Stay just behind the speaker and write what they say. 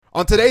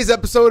On today's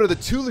episode of the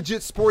Too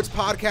Legit Sports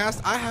Podcast,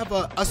 I have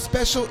a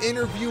special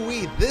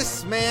interviewee.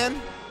 This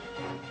man,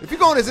 if you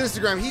go on his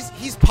Instagram,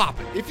 he's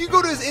popping. If you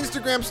go to his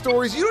Instagram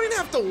stories, you don't even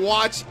have to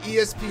watch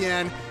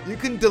ESPN. You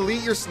can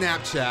delete your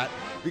Snapchat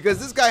because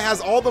this guy has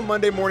all the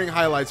Monday morning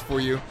highlights for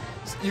you.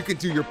 You can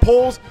do your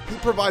polls. He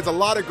provides a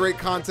lot of great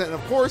content. And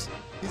of course,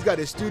 he's got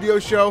his studio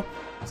show.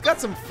 He's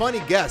got some funny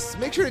guests.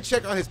 Make sure to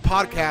check out his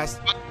podcast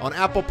on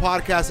Apple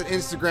Podcasts and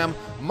Instagram.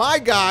 My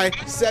guy,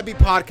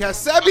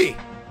 SebyPodcast. Seby,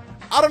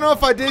 I don't know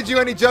if I did you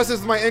any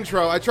justice with my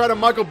intro. I tried to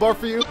Michael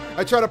Buffer you.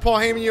 I tried to Paul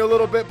Heyman you a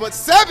little bit. But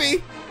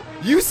Seby,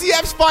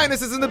 UCF's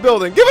finest is in the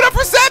building. Give it up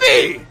for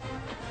Seby!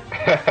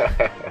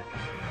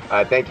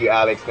 Thank you,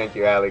 Alex. Thank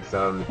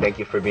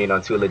you for being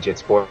on Too Legit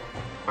Sports.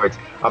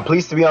 I'm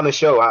pleased to be on the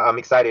show. I'm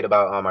excited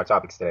about our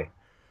topics today.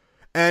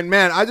 And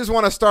man, I just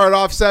want to start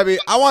off, Seby.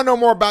 I want to know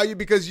more about you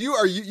because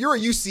you're a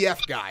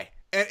UCF guy,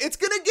 and it's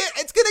gonna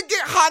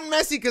get hot and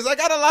messy because I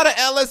got a lot of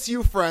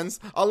LSU friends,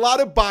 a lot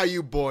of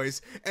Bayou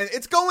boys, and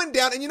it's going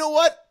down. And you know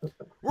what?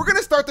 We're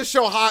gonna start the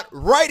show hot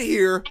right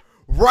here,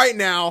 right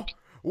now.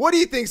 What do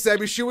you think,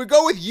 Seby? Should we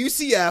go with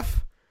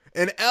UCF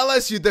and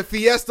LSU, the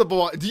Fiesta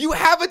Bowl? Do you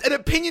have an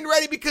opinion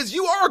ready? Because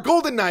you are a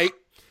Golden Knight.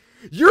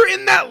 You're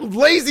in that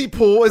lazy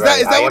pool. Is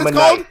that what it's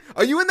called? Knight.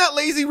 Are you in that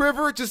lazy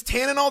river just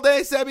tanning all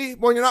day, Seby,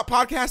 when you're not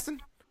podcasting?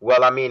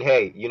 Well, I mean,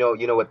 hey, you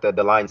know what the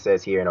line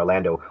says here in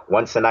Orlando.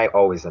 Once a night,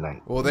 always a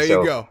night. Well, there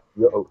you go.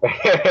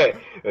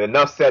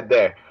 Enough said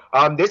there.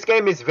 This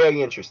game is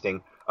very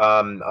interesting.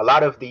 A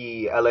lot of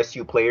the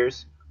LSU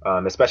players,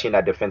 especially in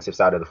that defensive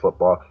side of the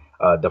football,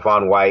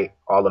 Devon White,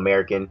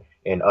 All-American,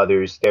 and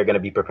others, they're going to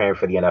be preparing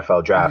for the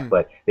NFL draft,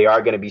 but they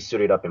are going to be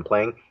suited up and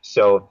playing.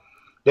 So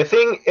the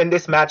thing in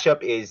this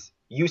matchup is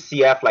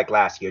UCF, like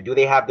last year, do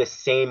they have the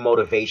same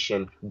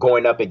motivation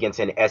going up against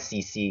an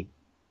SEC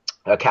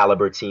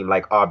caliber team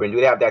like Auburn? Do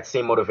they have that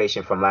same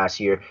motivation from last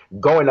year,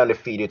 going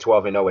undefeated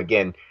 12-0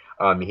 again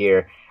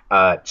here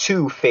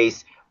to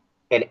face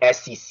an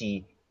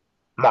SEC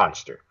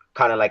monster,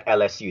 kind of like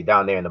LSU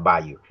down there in the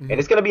Bayou? And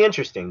it's going to be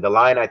interesting. The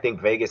line, I think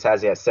Vegas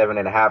has it at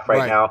 7.5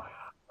 right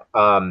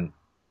now.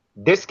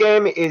 This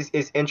game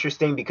is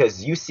interesting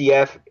because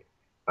UCF,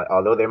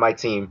 although they're my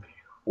team,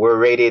 were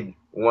rated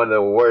one of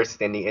the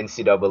worst in the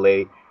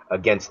NCAA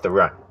against the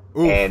run.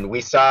 Oof. And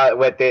we saw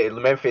what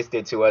Memphis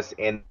did to us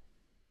in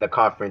the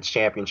conference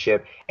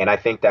championship. And I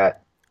think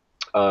that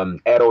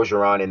Ed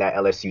Orgeron and that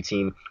LSU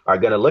team are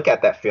going to look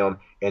at that film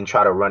and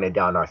try to run it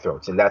down our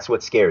throats. And that's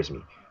what scares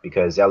me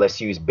because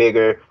LSU is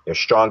bigger, they're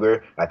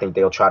stronger. I think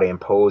they'll try to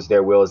impose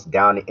their wills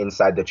down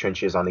inside the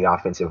trenches on the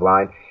offensive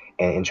line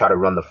and try to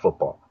run the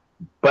football.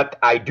 But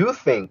I do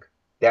think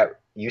that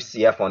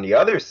UCF on the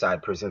other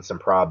side presents some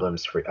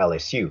problems for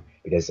LSU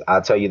because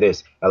I'll tell you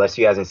this,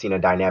 LSU hasn't seen a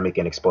dynamic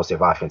and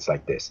explosive offense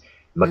like this.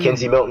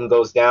 Mackenzie Milton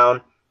goes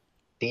down,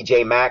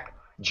 DJ Mack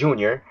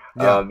Jr.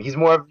 He's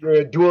more of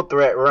a dual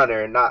threat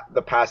runner, not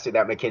the passer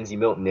that Mackenzie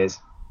Milton is,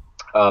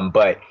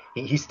 but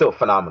he's still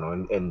phenomenal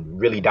and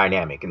really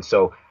dynamic. And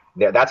so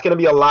that's going to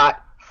be a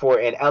lot for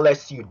an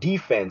LSU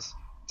defense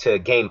to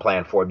game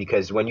plan for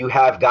because when you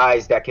have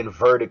guys that can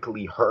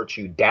vertically hurt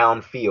you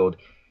downfield,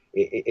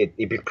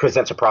 it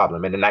presents a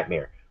problem and a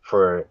nightmare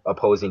for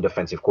opposing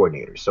defensive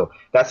coordinators. So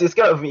it's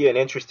going to be an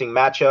interesting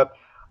matchup.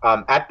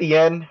 At the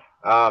end,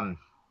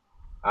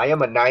 I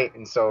am a Knight,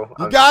 and so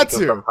I'm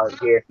speaking from heart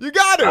here. You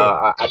got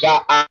to.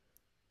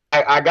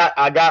 I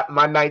got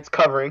my Knights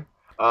covering.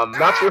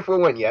 Not sure if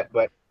we'll win yet,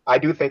 but I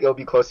do think it'll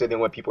be closer than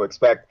what people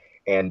expect,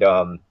 and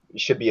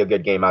it should be a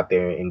good game out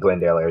there in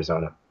Glendale,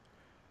 Arizona.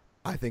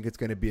 I think it's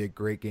going to be a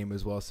great game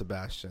as well,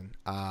 Sebastian.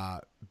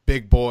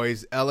 Big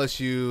boys,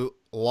 LSU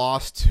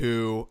lost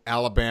to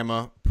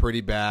Alabama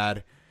pretty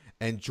bad,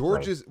 and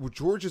LSU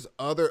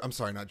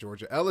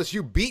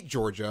beat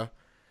Georgia.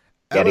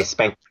 Yeah, they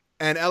spanked.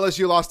 And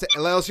LSU lost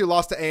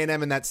to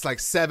A&M, and that's like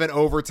 7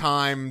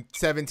 overtime,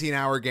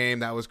 17-hour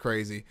game. That was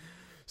crazy.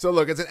 So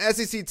look, it's an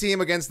SEC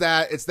team against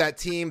that. It's that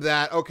team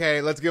that,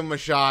 okay, let's give them a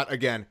shot.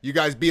 Again, you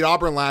guys beat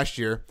Auburn last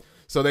year,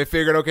 so they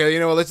figured, okay, you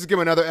know what, let's just give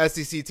them another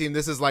SEC team.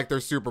 This is like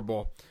their Super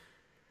Bowl.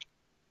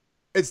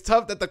 It's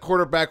tough that the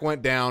quarterback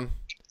went down.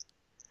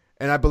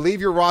 And I believe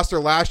your roster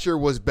last year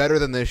was better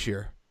than this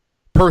year.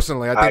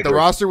 Personally, I think the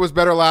roster was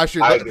better last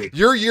year.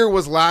 Your year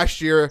was last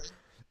year.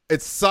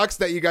 It sucks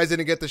that you guys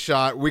didn't get the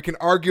shot. We can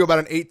argue about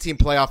an 18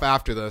 playoff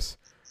after this.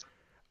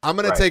 I'm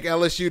going to take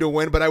LSU to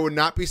win, but I would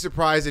not be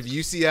surprised if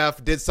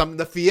UCF did something.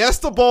 The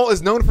Fiesta Bowl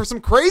is known for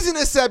some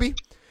craziness, Seby.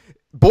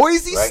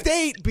 Boise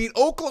State beat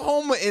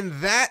Oklahoma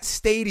in that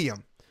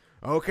stadium.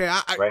 Okay,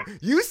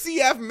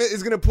 UCF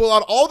is going to pull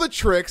out all the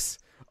tricks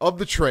of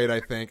the trade,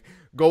 I think.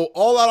 Go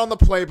all out on the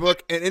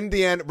playbook, and in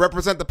the end,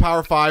 represent the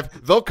Power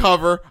 5. They'll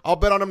cover. I'll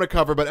bet on them to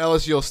cover, but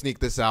LSU will sneak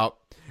this out.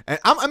 And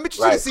I'm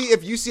interested to see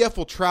if UCF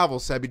will travel,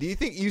 Seby. Do you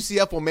think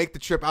UCF will make the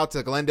trip out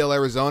to Glendale,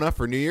 Arizona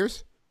for New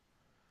Year's?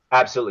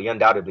 Absolutely,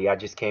 undoubtedly. I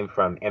just came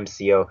from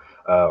MCO,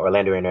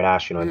 Orlando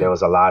International, and there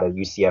was a lot of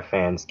UCF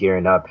fans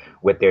gearing up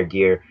with their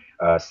gear,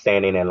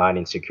 standing in line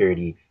in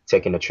security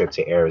taking a trip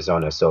to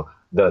Arizona. So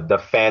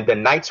the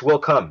Knights will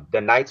come.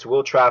 The Knights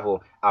will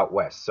travel out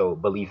west. So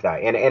believe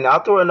that. And I'll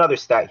throw another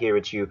stat here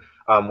at you.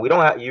 We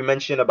don't have, you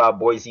mentioned about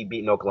Boise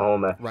beating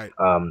Oklahoma Right.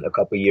 A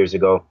couple of years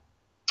ago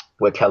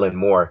with Kellen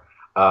Moore.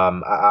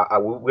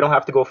 We don't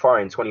have to go far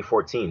in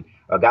 2014.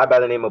 A guy by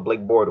the name of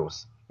Blake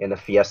Bortles in the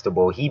Fiesta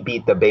Bowl, he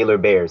beat the Baylor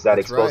Bears, that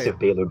That's explosive right.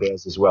 Baylor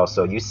Bears as well.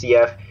 So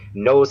UCF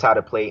knows how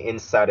to play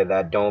inside of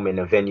that dome in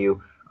a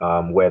venue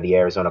where the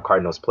Arizona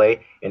Cardinals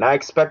play, and I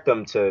expect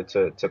them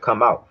to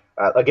come out.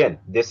 Again,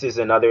 this is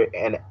another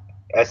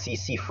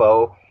SEC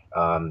foe.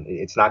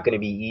 It's not going to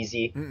be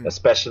easy,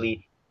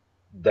 especially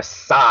the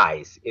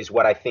size is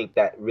what I think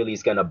that really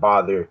is going to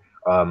bother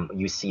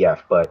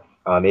UCF. But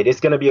it is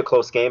going to be a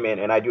close game,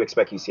 and I do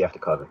expect UCF to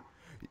cover.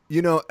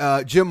 You know,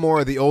 Jim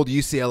Moore, the old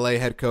UCLA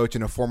head coach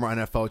and a former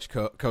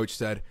NFL coach,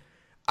 said,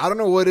 "I don't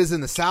know what it is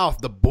in the South.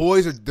 The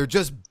boys they're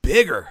just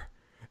bigger."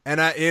 And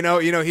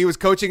he was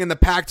coaching in the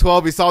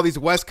Pac-12. He saw these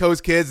West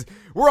Coast kids.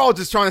 We're all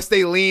just trying to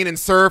stay lean and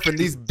surf, and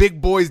these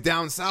big boys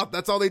down south,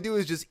 that's all they do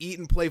is just eat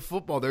and play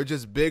football. They're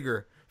just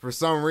bigger for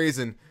some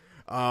reason.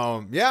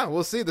 Yeah,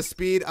 we'll see the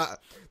speed.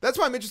 That's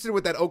why I'm interested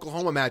with that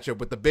Oklahoma matchup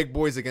with the big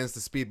boys against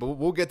the speed. But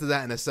we'll get to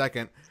that in a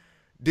second.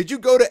 Did you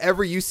go to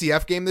every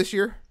UCF game this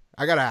year?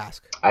 I gotta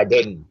ask. I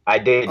didn't.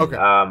 Okay.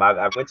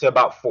 I went to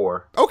about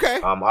 4.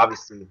 Okay.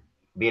 Obviously,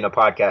 being a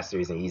podcaster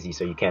isn't easy,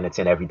 so you can't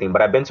attend everything.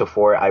 But I've been to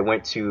 4. I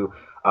went to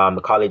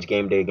the college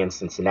game day against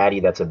Cincinnati.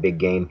 That's a big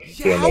game.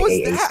 Yeah,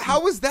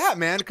 how was that,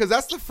 man? Because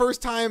that's the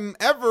first time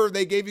ever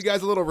they gave you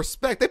guys a little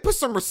respect. They put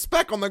some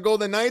respect on the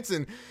Golden Knights,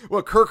 and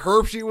Kirk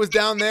Herbstreit was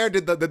down there.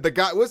 Did the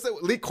guy? Was it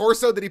Lee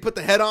Corso? Did he put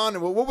the head on?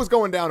 What was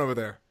going down over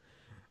there?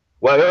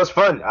 Well, it was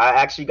fun. I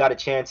actually got a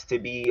chance to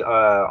be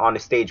on the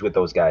stage with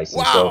those guys.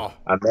 Wow.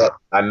 And so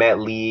I met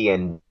Lee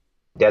and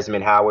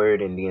Desmond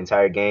Howard and the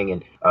entire gang,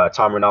 and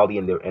Tom Rinaldi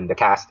and the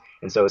cast.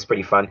 And so it's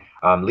pretty fun.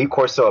 Lee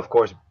Corso, of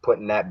course,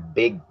 putting that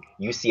big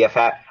UCF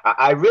hat.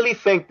 I really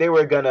think they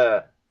were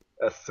gonna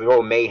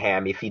throw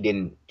mayhem if he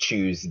didn't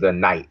choose the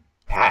Knight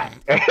hat.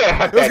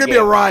 It was gonna be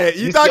a riot.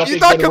 You thought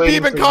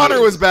Khabib and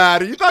Conor was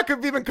bad. You thought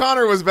Khabib and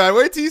Conor was bad.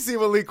 Wait till you see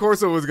what Lee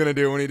Corso was gonna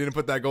do when he didn't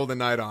put that Golden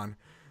Knight on.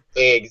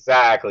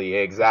 Exactly.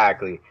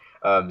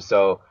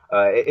 So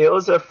it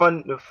was a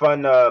fun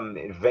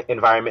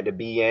environment to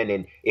be in,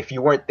 and if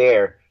you weren't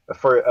there,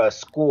 for a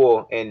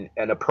school and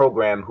a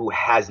program who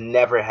has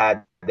never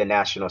had the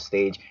national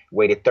stage,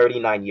 waited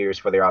 39 years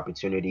for their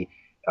opportunity,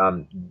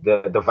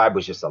 the vibe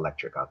was just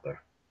electric out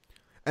there.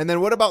 And then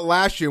what about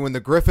last year when the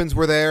Griffins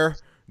were there?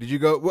 Did you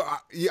go?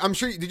 Well, I'm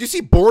sure. Did you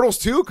see Bortles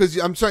too? Because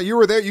I'm sorry, you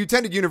were there. You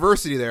attended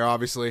university there,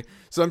 obviously.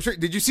 So I'm sure.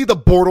 Did you see the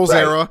Bortles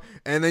era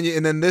and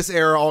then this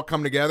era all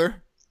come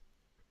together?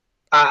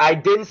 I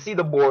didn't see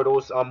the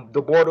Bortles.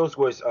 The Bortles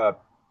was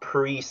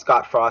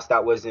pre-Scott Frost.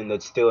 That was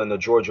still in the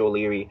George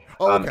O'Leary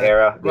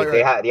era.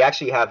 They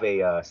actually have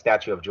a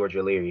statue of George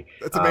O'Leary.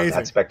 That's amazing.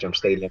 At Spectrum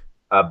Stadium.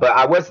 But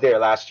I was there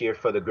last year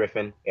for the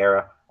Griffin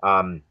era.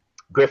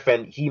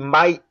 Griffin, he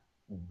might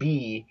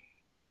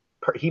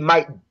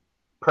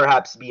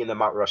perhaps be in the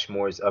Mount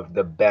Rushmores of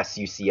the best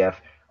UCF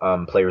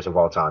players of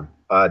all time.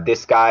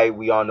 This guy,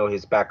 we all know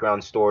his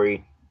background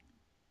story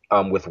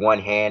with one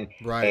hand,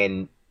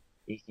 and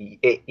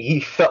he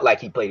felt like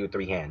he played with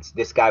 3 hands.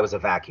 This guy was a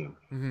vacuum.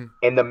 Mm-hmm.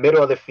 In the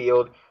middle of the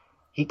field,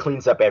 he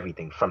cleans up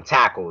everything from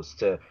tackles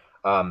to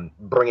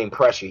bringing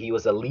pressure. He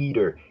was a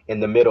leader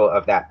in the middle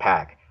of that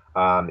pack.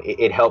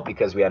 It helped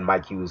because we had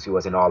Mike Hughes, who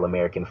was an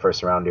All-American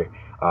first rounder,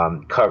 a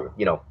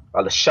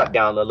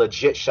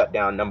legit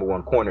shutdown number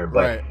 1 corner.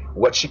 But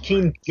what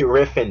Shaquem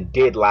Griffin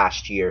did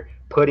last year,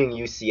 putting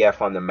UCF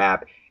on the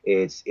map,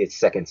 it's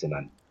second to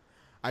none.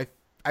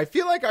 I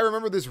feel like I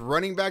remember this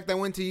running back that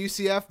went to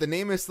UCF. The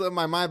name is slipped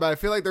my mind, but I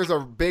feel like there's a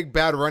big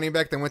bad running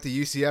back that went to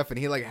UCF, and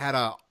he had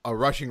a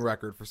rushing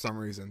record for some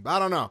reason. I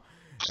don't know.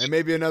 And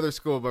maybe another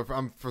school, but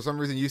for some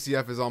reason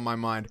UCF is on my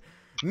mind.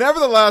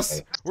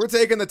 Nevertheless, we're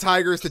taking the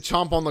Tigers to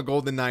chomp on the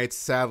Golden Knights,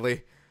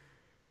 sadly.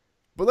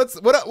 But let's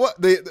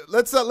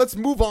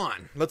move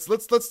on.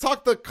 Let's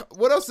talk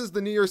what else is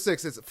the New Year's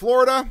Six? It's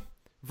Florida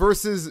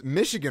versus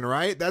Michigan,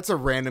 right? That's a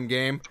random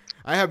game.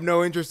 I have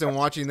no interest in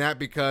watching that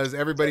because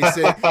everybody's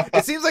sitting.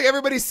 It seems like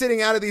everybody's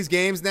sitting out of these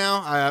games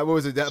now. What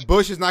was it?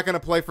 Bush is not going to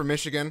play for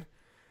Michigan,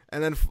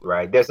 and then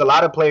there's a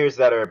lot of players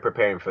that are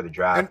preparing for the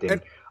draft,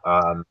 and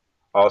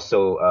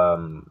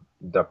also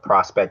the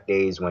prospect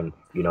days when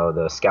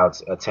the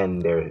scouts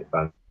attend their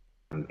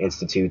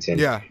institutes and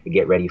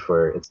get ready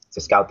to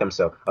scout them.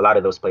 So a lot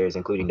of those players,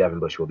 including Devin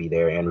Bush, will be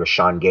there, and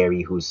Rashawn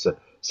Gary, who's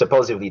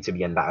supposedly to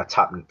be a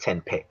top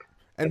 10 pick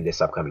in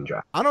this upcoming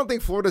draft. I don't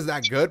think Florida's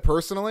that good,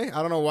 personally.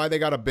 I don't know why they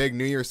got a big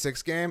New Year's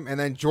Six game. And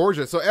then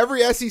Georgia. So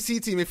every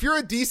SEC team, if you're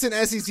a decent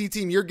SEC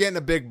team, you're getting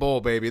a big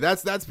bowl, baby.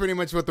 That's pretty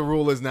much what the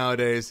rule is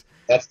nowadays.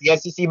 That's the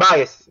SEC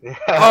bias.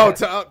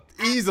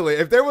 Easily.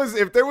 If there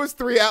was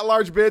 3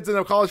 at-large bids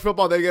in college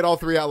football, they get all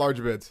 3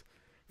 at-large bids.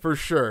 For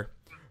sure.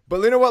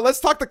 But you know what?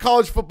 Let's talk the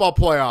college football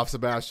playoff,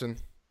 Sebastian.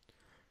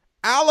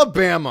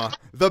 Alabama,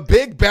 the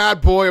big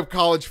bad boy of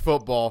college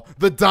football,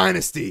 the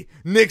dynasty,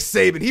 Nick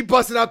Saban. He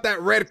busted out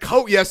that red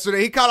coat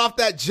yesterday. He caught off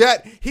that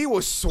jet. He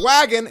was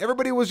swagging.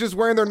 Everybody was just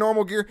wearing their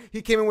normal gear.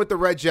 He came in with the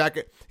red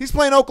jacket. He's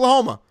playing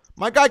Oklahoma.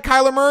 My guy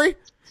Kyler Murray,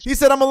 he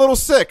said, I'm a little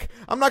sick.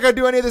 I'm not going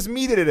to do any of this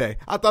media today.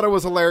 I thought it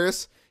was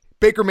hilarious.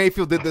 Baker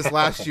Mayfield did this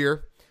last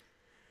year.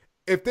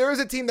 If there is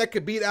a team that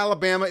could beat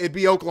Alabama, it'd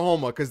be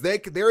Oklahoma because they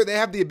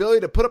have the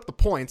ability to put up the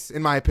points,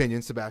 in my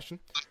opinion, Sebastian.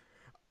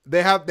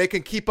 They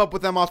can keep up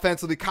with them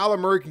offensively. Kyler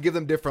Murray can give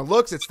them different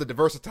looks. It's the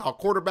versatile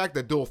quarterback,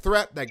 the dual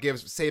threat that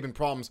gives Saban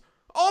problems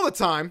all the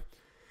time.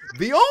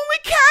 The only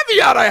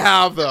caveat I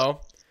have,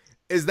 though,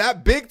 is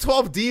that Big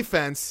 12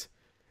 defense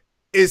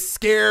is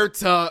scared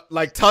to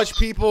like touch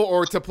people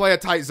or to play a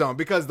tight zone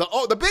because the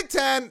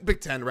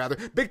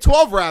Big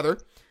 12 rather,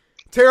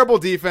 terrible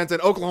defense,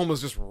 and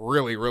Oklahoma's just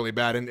really, really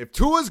bad. And if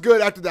Tua's good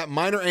after that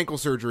minor ankle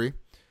surgery,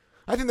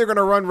 I think they're going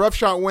to run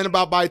roughshod win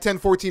about by 10,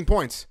 14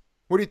 points.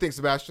 What do you think,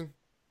 Sebastian?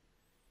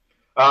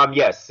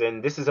 Yes,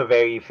 and this is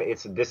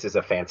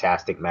a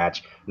fantastic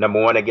match.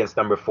 Number 1 against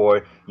number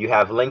 4. You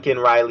have Lincoln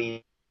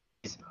Riley's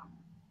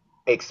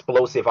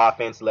explosive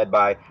offense led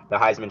by the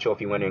Heisman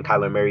Trophy winner and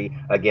Kyler Murray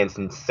against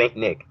St.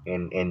 Nick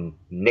and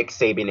Nick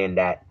Saban in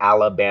that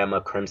Alabama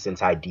Crimson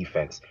Tide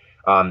defense.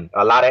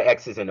 A lot of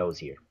X's and O's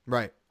here.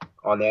 Right.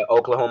 On the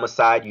Oklahoma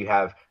side, you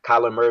have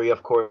Kyler Murray,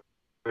 of course,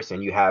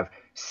 and you have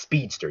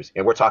speedsters.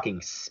 And we're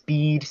talking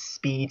speed,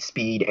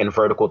 and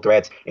vertical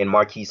threats in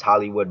Marquise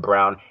Hollywood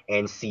Brown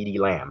and CeeDee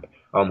Lamb,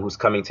 who's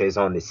coming to his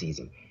own this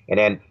season. And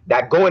then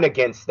that going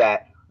against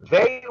that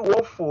very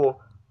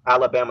woeful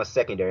Alabama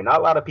secondary. Not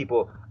a lot of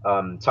people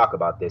talk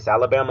about this.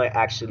 Alabama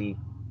actually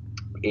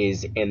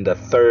is in the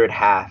third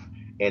half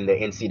in the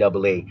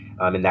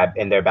NCAA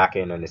in their back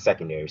end in the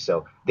secondary.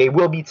 So they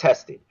will be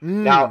tested.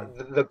 Now,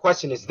 the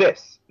question is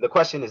this. The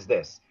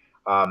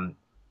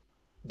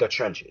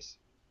trenches.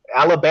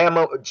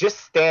 Alabama,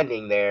 just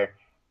standing there,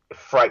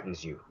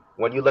 frightens you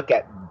when you look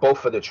at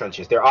both of the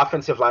trenches, their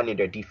offensive line and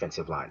their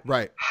defensive line.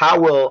 Right. How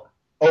will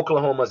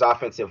Oklahoma's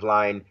offensive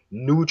line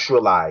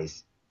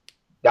neutralize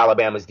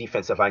Alabama's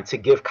defensive line to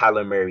give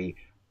Kyler Murray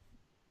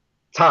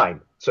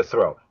time to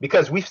throw?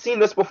 Because we've seen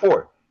this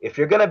before. If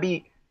you're going to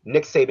beat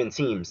Nick Saban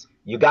teams,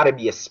 you got to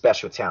be a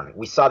special talent.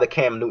 We saw the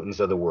Cam Newtons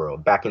of the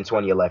world back in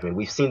 2011.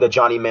 We've seen the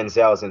Johnny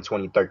Manziels in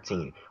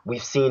 2013.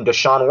 We've seen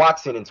Deshaun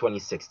Watson in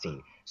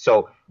 2016.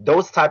 So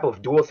those type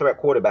of dual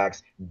threat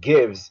quarterbacks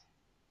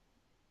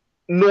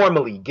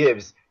normally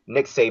gives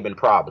Nick Saban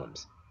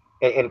problems.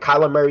 And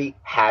Kyler Murray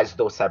has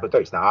those type of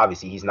threats. Now,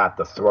 obviously, he's not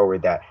the thrower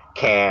that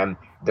Cam,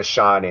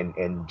 Deshaun,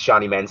 and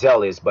Johnny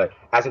Manziel is, but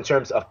as in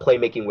terms of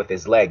playmaking with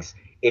his legs,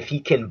 if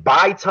he can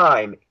buy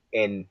time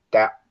in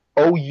that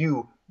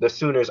OU, the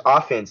Sooners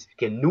offense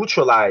can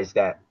neutralize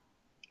that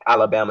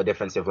Alabama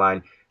defensive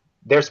line,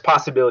 there's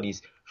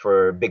possibilities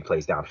for big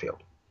plays downfield.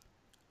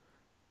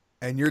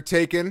 And you're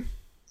taking?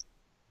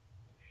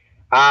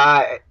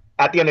 At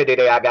the end of the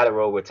day, I got to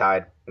roll with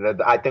Tide.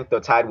 I think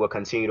the Tide will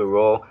continue to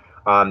roll.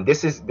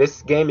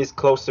 This game is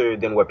closer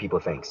than what people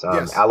think.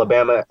 Yes.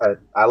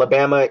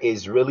 Alabama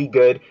is really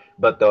good,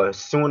 but the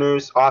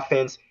Sooners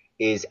offense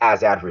is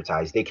as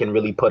advertised. They can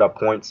really put up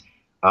points.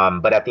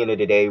 But at the end of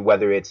the day,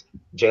 whether it's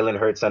Jalen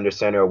Hurts under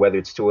center or whether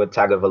it's Tua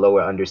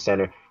Tagovailoa under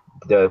center,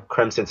 the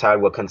Crimson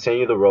Tide will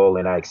continue to roll,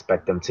 and I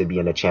expect them to be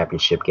in a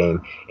championship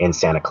game in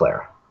Santa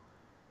Clara.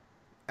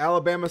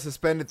 Alabama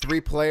suspended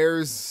 3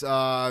 players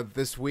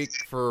this week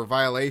for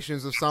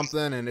violations of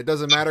something, and it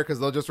doesn't matter because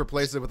they'll just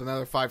replace it with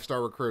another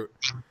 5-star recruit.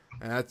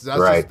 And that's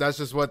right. That's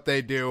just what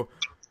they do.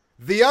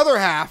 The other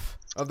half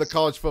of the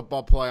college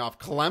football playoff,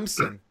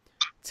 Clemson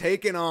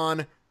taking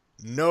on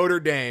Notre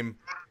Dame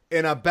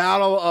in a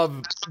battle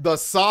of the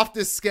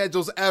softest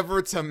schedules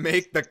ever to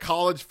make the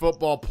college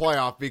football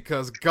playoff.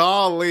 Because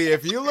golly,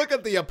 if you look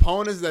at the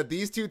opponents that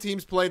these two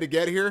teams play to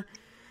get here,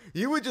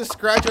 you would just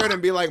scratch your head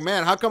and be like,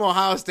 man, how come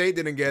Ohio State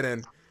didn't get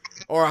in?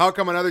 Or how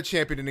come another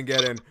champion didn't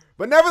get in?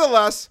 But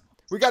nevertheless,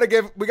 we gotta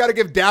give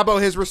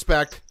Dabo his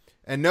respect,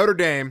 and Notre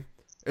Dame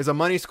is a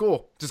money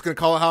school. Just gonna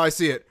call it how I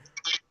see it.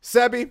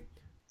 Seby,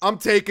 I'm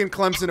taking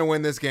Clemson to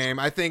win this game.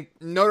 I think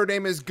Notre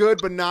Dame is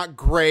good, but not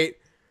great.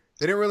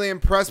 They didn't really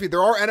impress me.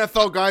 There are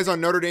NFL guys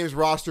on Notre Dame's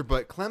roster,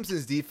 but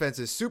Clemson's defense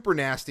is super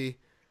nasty.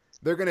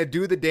 They're going to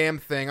do the damn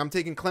thing. I'm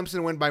taking Clemson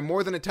to win by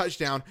more than a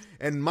touchdown.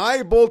 And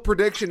my bold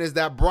prediction is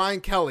that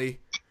Brian Kelly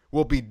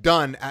will be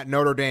done at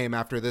Notre Dame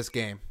after this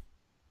game.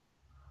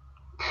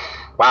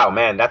 Wow,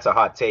 man, that's a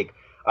hot take.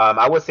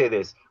 I would say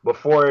this.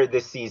 Before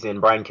this season,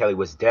 Brian Kelly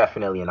was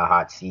definitely in a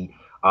hot seat.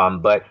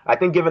 But I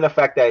think given the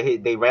fact that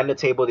they ran the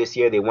table this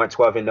year, they went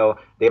 12-0,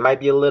 they might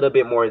be a little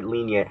bit more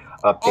lenient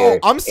up there.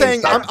 I'm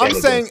saying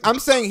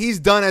he's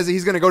done as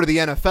he's going to go to the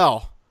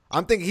NFL.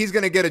 I'm thinking he's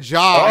going to get a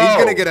job. He's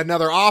going to get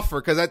another offer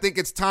because I think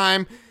it's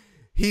time.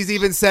 He's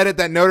even said it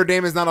that Notre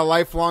Dame is not a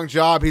lifelong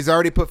job. He's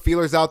already put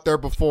feelers out there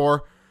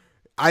before.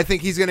 I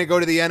think he's going to go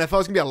to the NFL. There's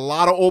going to be a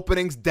lot of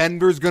openings.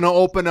 Denver's going to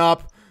open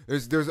up.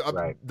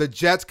 Right. The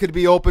Jets could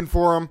be open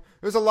for him.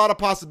 There's a lot of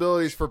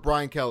possibilities for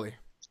Brian Kelly.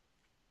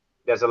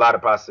 There's a lot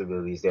of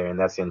possibilities there, and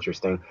that's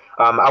interesting.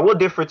 I will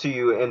differ to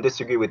you and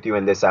disagree with you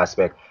in this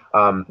aspect.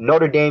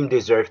 Notre Dame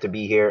deserved to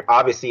be here.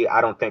 Obviously,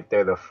 I don't think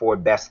they're the four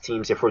best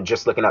teams. If we're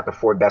just looking at the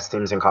four best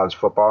teams in college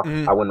football,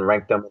 I wouldn't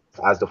rank them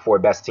as the four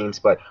best teams,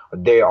 but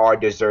they are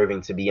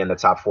deserving to be in the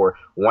top four.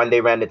 One, they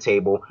ran the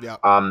table.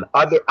 Yep.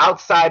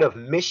 Outside of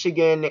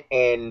Michigan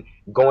and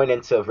going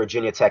into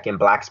Virginia Tech and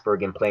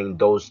Blacksburg and playing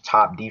those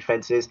top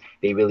defenses,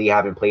 they really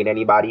haven't played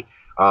anybody.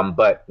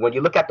 But when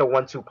you look at the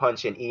 1-2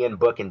 punch in Ian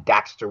Book and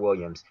Daxter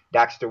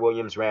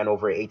Williams ran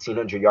over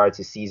 1,800 yards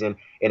this season,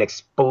 an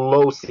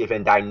explosive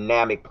and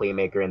dynamic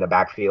playmaker in the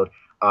backfield.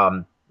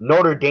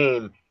 Notre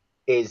Dame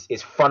is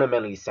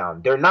fundamentally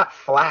sound. They're not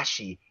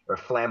flashy or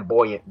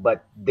flamboyant,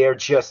 but they're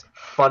just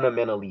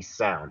fundamentally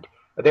sound.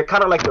 They're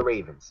kind of like the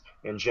Ravens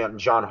and John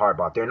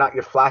Harbaugh. They're not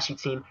your flashy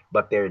team,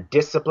 but they're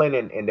disciplined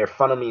and they're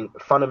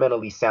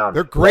fundamentally sound.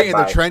 They're great in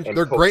the trench.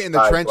 They're great in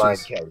the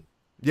trenches.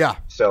 Yeah.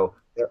 So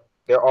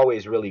they're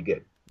always really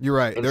good. You're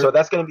right. And so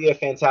that's going to be a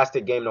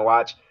fantastic game to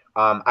watch.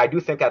 I do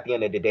think at the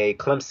end of the day,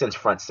 Clemson's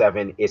front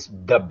seven is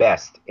the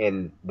best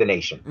in the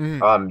nation.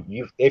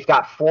 They've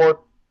got four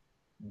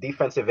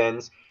defensive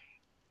ends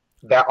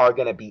that are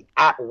going to be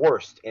at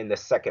worst in the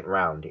second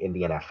round in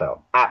the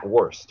NFL, at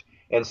worst.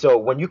 And so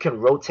when you can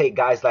rotate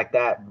guys like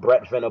that,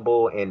 Brett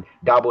Venable and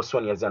Dabo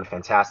Swinney has done a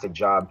fantastic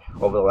job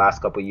over the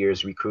last couple of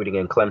years recruiting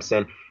in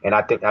Clemson. And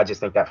I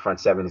just think that front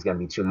seven is going to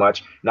be too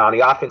much. Now, on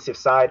the offensive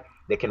side,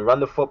 they can run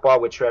the football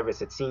with Trevor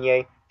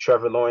Etienne.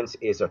 Trevor Lawrence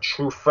is a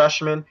true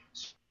freshman.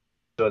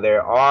 So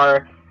there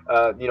are,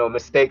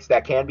 mistakes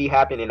that can be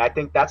happening. And I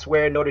think that's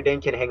where Notre Dame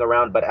can hang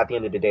around. But at the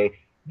end of the day,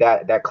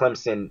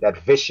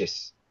 that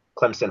vicious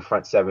Clemson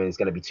front seven is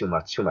going to be too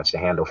much to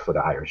handle for the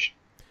Irish.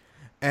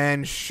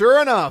 And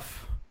sure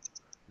enough,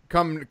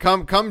 come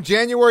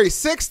January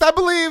 6th, I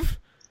believe,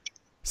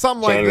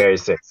 something like that. January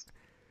 6th.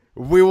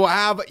 We will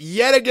have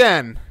yet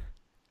again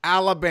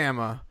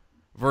Alabama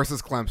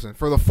versus Clemson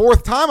for the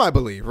fourth time, I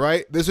believe,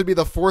 right? This would be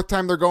the fourth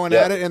time they're going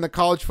at it in the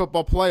college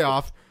football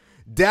playoff.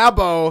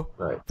 Dabo,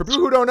 for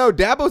people who don't know,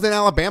 Dabo's an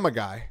Alabama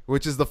guy,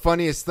 which is the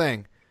funniest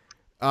thing.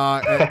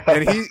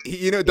 And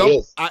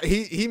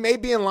he may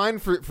be in line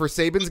for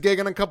Saban's gig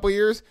in a couple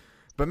years,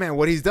 but man,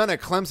 what he's done at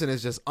Clemson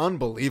is just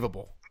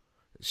unbelievable.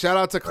 Shout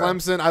out to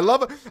Clemson. I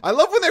love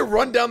when they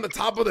run down the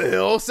top of the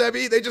hill,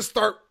 Seby. They just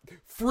start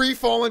free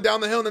falling down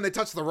the hill and then they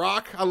touch the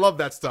rock. I love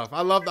that stuff.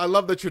 I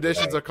love the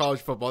traditions of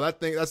college football.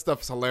 That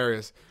stuff is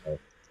hilarious.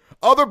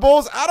 Other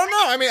bowls, I don't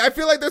know. I mean, I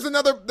feel like there's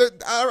another.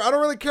 I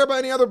don't really care about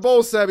any other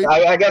bowls, Seby.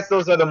 I guess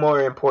those are the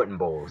more important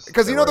bowls.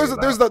 Because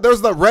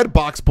there's the Red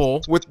Box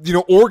Bowl with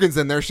Oregon's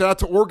in there. Shout out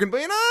to Oregon, but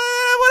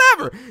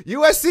whatever.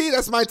 USC,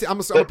 that's my team.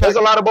 There's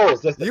a lot of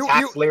bowls. There's the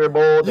Tax Layer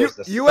Bowl. There's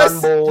the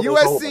Sun Bowl.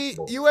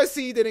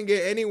 USC didn't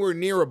get anywhere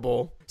near a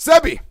bowl.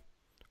 Seby,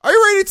 are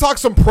you ready to talk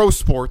some pro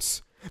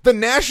sports? The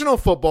National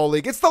Football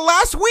League. It's the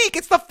last week.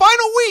 It's the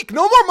final week.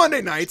 No more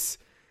Monday nights.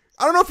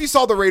 I don't know if you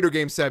saw the Raider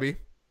game, Seby.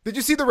 Did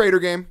you see the Raider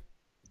game?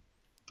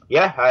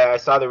 Yeah, I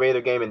saw the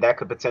Raider game, and that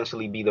could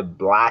potentially be the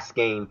last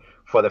game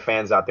for the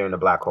fans out there in the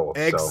black hole.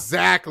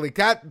 Exactly.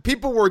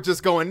 People were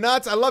just going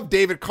nuts. I love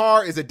David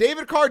Carr. Is it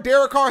David Carr,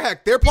 Derek Carr?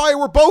 Heck, they probably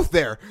were both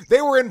there.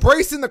 They were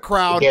embracing the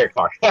crowd. Derek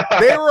Carr.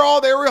 they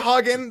were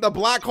hugging the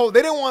black hole.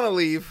 They didn't want to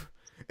leave.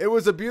 It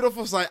was a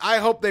beautiful sight. I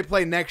hope they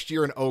play next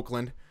year in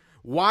Oakland.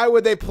 Why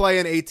would they play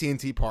in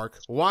AT&T Park?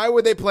 Why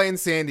would they play in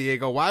San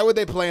Diego? Why would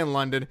they play in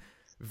London?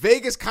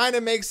 Vegas kind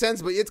of makes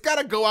sense, but it's got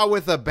to go out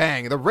with a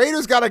bang. The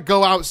Raiders got to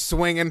go out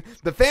swinging.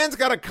 The fans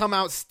got to come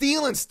out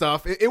stealing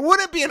stuff. It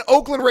wouldn't be an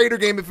Oakland Raider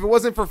game if it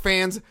wasn't for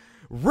fans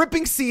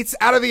ripping seats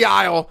out of the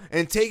aisle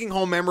and taking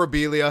home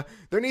memorabilia.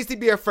 There needs to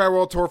be a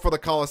farewell tour for the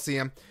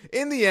Coliseum.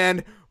 In the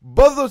end,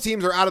 both of those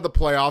teams are out of the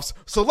playoffs,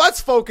 so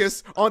let's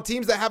focus on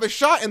teams that have a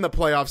shot in the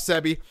playoffs,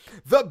 Seby.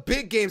 The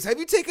big games. Have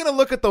you taken a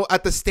look at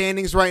the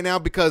standings right now?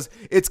 Because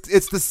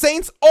it's the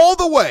Saints all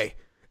the way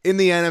in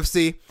the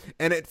NFC,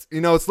 and it's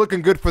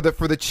looking good for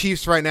the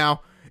Chiefs right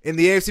now in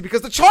the AFC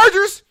because the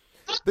Chargers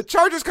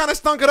kind of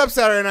stunk it up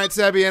Saturday night,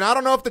 Seby, and I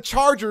don't know if the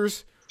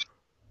Chargers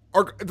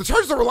are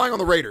relying on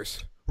the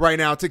Raiders right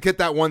now to get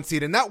that one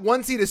seed, and that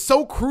one seed is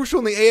so crucial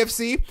in the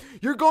AFC.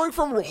 You're going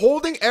from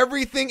holding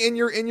everything in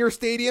your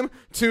stadium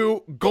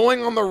to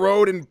going on the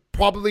road and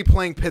probably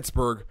playing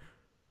Pittsburgh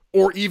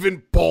or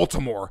even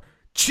Baltimore.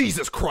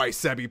 Jesus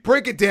Christ, Seby.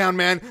 Break it down,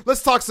 man.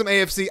 Let's talk some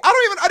AFC.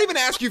 I didn't even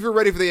ask you if you're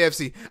ready for the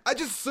AFC. I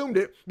just assumed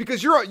it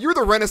because you're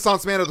the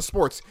Renaissance man of the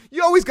sports.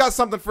 You always got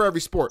something for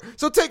every sport.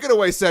 So take it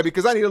away, Seby,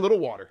 because I need a little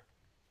water.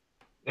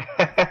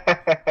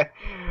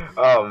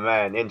 Oh,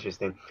 man.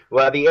 Interesting.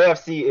 Well, the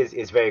AFC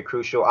is very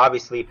crucial.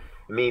 Obviously,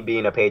 me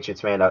being a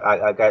Patriots fan,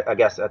 I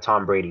guess a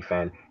Tom Brady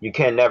fan, you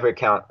can never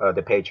count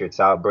the Patriots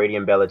out. Brady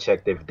and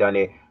Belichick, they've done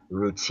it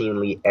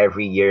routinely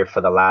every year for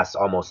the last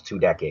almost 2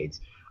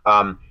 decades.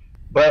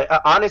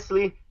 But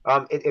honestly,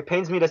 it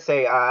pains me to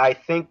say, I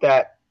think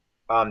that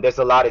there's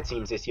a lot of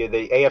teams this year.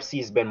 The AFC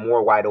has been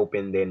more wide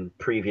open than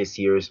previous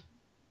years.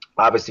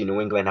 Obviously, New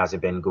England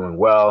hasn't been going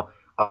well.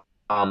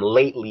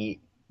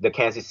 Lately, the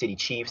Kansas City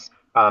Chiefs,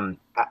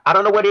 I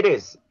don't know what it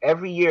is.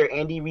 Every year,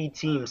 Andy Reid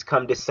teams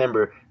come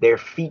December, their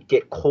feet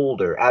get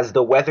colder. As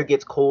the weather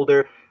gets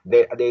colder,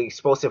 the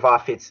explosive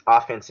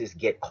offenses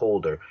get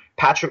colder.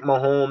 Patrick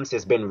Mahomes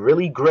has been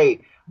really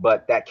great,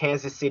 but that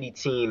Kansas City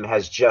team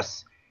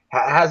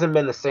hasn't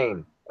been the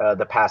same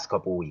the past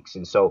couple weeks,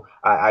 and so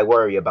I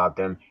worry about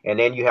them. And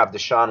then you have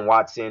Deshaun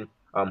Watson,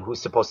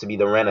 who's supposed to be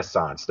the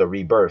renaissance, the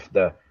rebirth,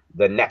 the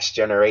next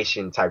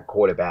generation type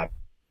quarterback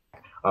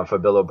for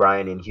Bill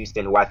O'Brien in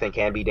Houston, who I think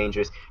can be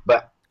dangerous.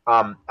 But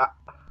I'm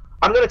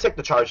going to take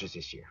the Chargers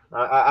this year.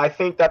 I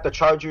think that the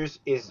Chargers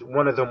is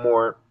one of the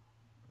more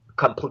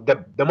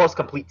the most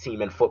complete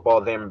team in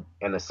football. Them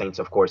and the Saints,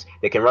 of course.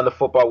 They can run the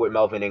football with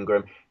Melvin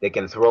Ingram. They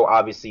can throw,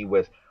 obviously,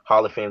 with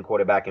Hall of Fame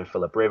quarterback in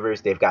Phillip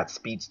Rivers. They've got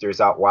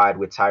speedsters out wide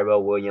with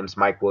Tyrell Williams,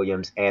 Mike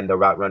Williams, and the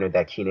route runner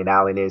that Keenan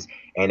Allen is.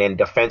 And then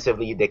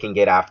defensively, they can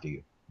get after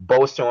you.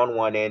 Bosa on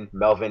one end,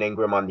 Melvin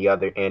Ingram on the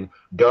other end,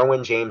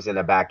 Derwin James in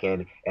the back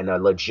end, and a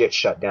legit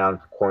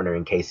shutdown corner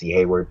in Casey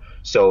Hayward.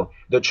 So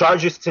the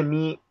Chargers, to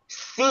me,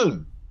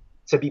 seem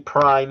to be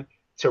primed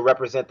to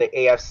represent the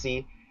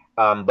AFC.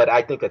 But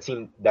I think a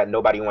team that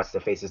nobody wants to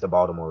face is the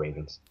Baltimore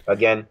Ravens.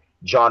 Again,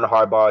 John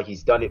Harbaugh,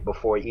 he's done it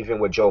before, even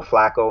with Joe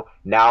Flacco.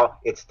 Now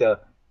it's the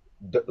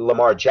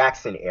Lamar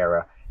Jackson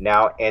era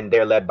now, and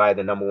they're led by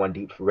the number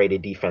one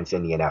rated defense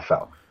in the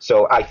NFL.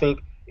 So I think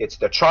it's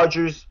the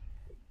Chargers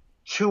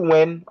to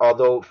win,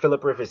 although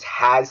Phillip Rivers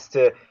has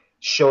to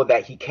show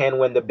that he can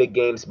win the big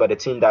games, but a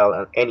team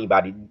that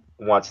anybody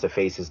wants to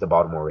face is the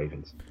Baltimore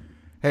Ravens.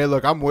 Hey,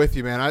 look, I'm with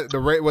you, man.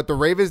 What the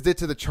Ravens did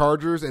to the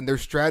Chargers and their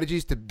strategy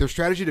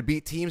to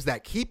beat teams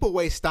that keep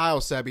away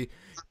style, Seby,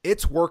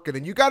 it's working.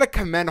 And you got to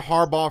commend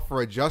Harbaugh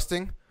for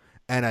adjusting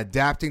and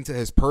adapting to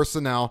his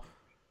personnel.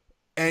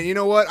 And you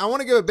know what? I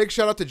want to give a big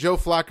shout out to Joe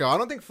Flacco. I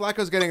don't think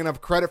Flacco's getting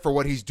enough credit for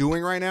what he's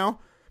doing right now,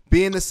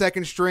 being the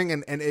second string.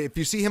 And if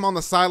you see him on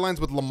the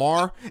sidelines with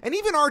Lamar and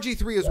even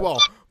RG3 as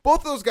well, both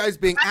of those guys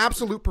being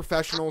absolute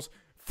professionals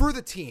for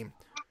the team.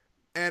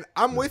 And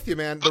I'm with you,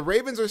 man. The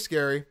Ravens are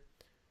scary.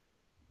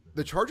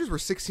 The Chargers were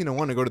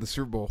 16-1 to go to the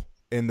Super Bowl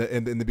in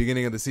the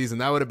beginning of the season.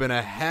 That would have been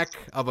a heck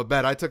of a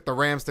bet. I took the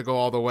Rams to go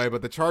all the way,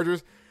 but the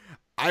Chargers,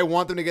 I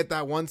want them to get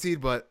that one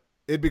seed, but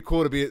it'd be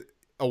cool to be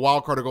a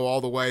wild card to go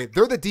all the way.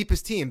 They're the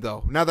deepest team,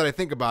 though. Now that I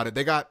think about it,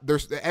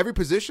 there's every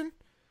position.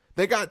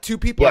 They got two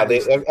people. Yeah,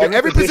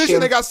 every position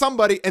they got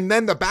somebody, and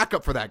then the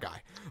backup for that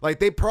guy. Like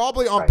they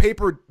probably on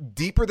paper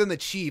deeper than the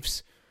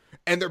Chiefs,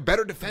 and they're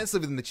better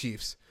defensively than the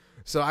Chiefs.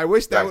 So I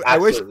wish that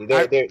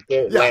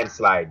they're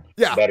landslide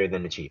better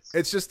than the Chiefs.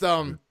 It's just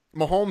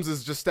Mahomes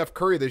is just Steph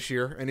Curry this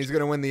year, and he's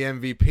going to win the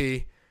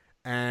MVP.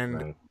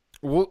 And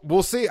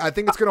we'll see. I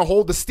think it's going to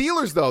hold the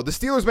Steelers though. The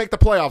Steelers make the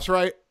playoffs,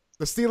 right?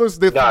 The Steelers.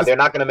 They're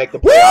not going to make the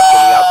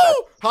playoffs.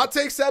 Hot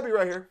take, Seby,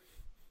 right here.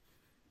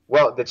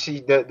 Well, the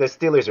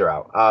Steelers are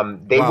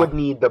out. They would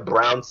need the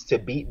Browns to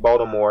beat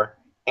Baltimore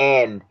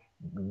and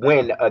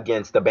win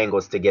against the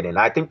Bengals to get in.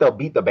 I think they'll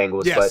beat the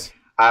Bengals, but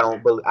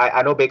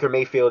I know Baker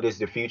Mayfield is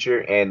the future,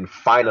 and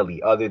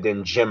finally, other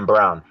than Jim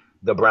Brown,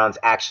 the Browns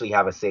actually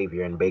have a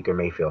savior in Baker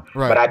Mayfield.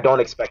 Right. But I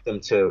don't expect them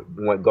to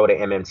go to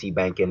MMT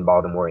Bank in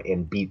Baltimore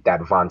and beat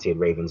that vaunted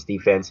Ravens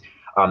defense.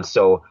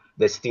 So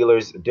the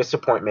Steelers,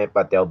 disappointment,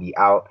 but they'll be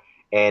out.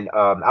 And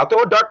I'll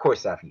throw a dark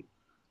horse at you.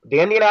 The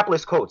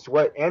Indianapolis Colts,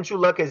 what Andrew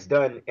Luck has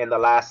done in the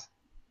last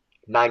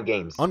 9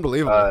 games.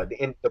 Unbelievable.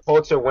 The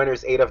Colts are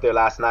winners 8 of their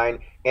last 9.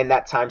 In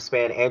that time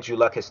span, Andrew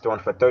Luck has thrown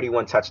for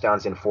 31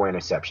 touchdowns and 4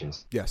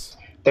 interceptions. Yes.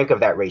 Think of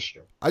that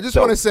ratio. I just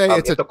want to say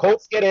if the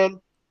Colts get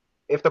in,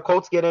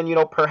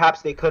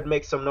 perhaps they could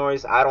make some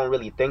noise. I don't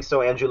really think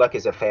so. Andrew Luck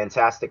is a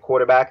fantastic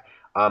quarterback,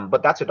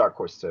 but that's a dark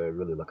horse to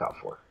really look out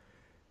for.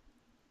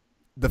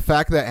 The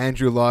fact that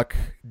Andrew Luck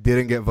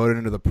didn't get voted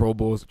into the Pro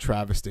Bowl is a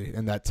travesty,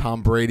 and that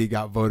Tom Brady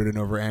got voted in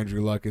over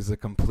Andrew Luck is a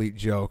complete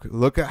joke.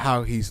 Look at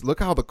how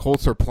the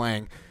Colts are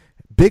playing.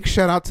 Big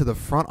shout out to the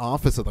front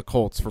office of the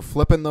Colts for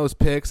flipping those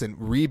picks and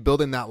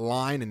rebuilding that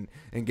line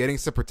and getting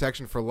some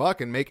protection for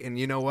Luck and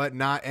you know what,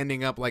 not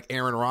ending up like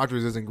Aaron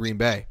Rodgers is in Green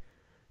Bay.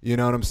 You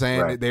know what I'm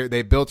saying? Right.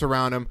 They built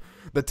around him.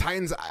 The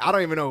Titans, I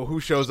don't even know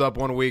who shows up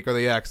one week or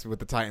the X with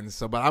the Titans.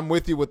 So, but I'm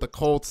with you with the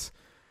Colts.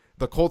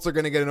 The Colts are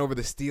going to get in over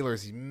the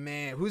Steelers.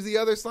 Man, who's the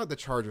other side? The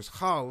Chargers.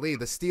 Holy,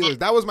 the Steelers.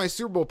 That was my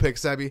Super Bowl pick,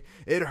 Seby.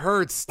 It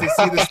hurts to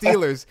see the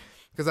Steelers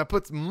because I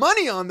put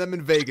money on them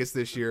in Vegas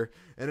this year,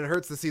 and it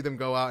hurts to see them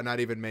go out and not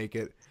even make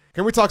it.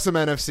 Can we talk some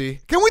NFC?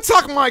 Can we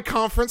talk my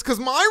conference? Because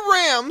my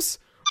Rams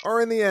are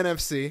in the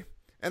NFC,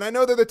 and I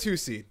know they're the 2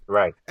 seed.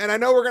 Right. And I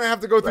know we're going to have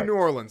to go through New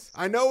Orleans.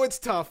 I know it's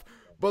tough,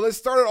 but let's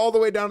start it all the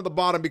way down to the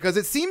bottom because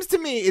it seems to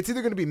me it's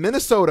either going to be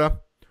Minnesota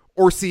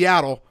or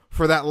Seattle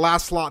for that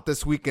last slot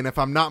this weekend, if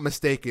I'm not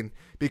mistaken,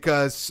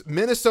 because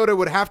Minnesota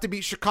would have to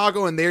beat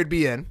Chicago and they'd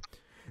be in.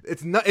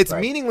 It's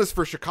meaningless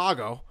for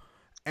Chicago,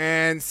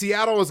 and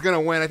Seattle is going to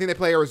win. I think they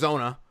play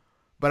Arizona,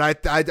 but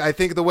I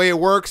think the way it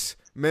works,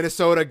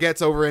 Minnesota gets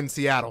over in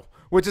Seattle,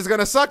 which is going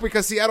to suck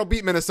because Seattle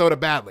beat Minnesota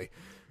badly.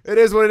 It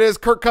is what it is.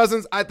 Kirk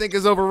Cousins, I think,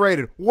 is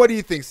overrated. What do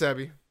you think,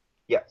 Seby?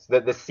 Yes,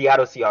 the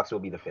Seattle Seahawks will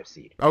be the 5th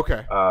seed.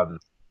 Okay.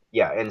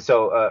 Yeah, and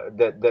so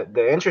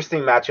the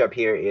interesting matchup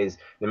here is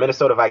the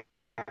Minnesota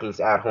Vikings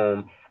at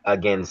home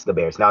against the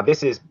Bears. Now,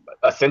 this is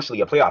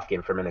essentially a playoff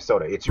game for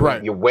Minnesota. It's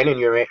Right. you win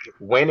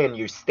and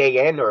you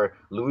stay in, or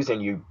lose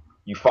and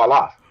you fall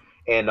off.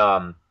 And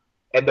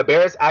the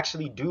Bears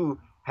actually do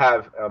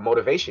have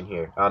motivation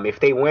here. If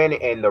they win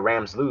and the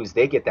Rams lose,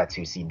 they get that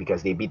 2 seed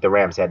because they beat the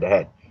Rams head to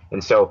head.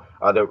 And so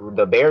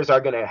the Bears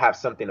are going to have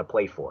something to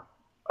play for.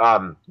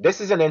 This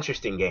is an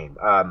interesting game.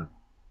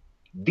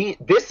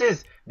 This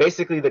is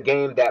basically the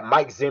game that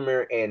Mike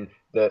Zimmer and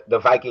the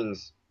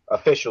Vikings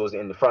officials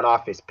in the front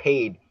office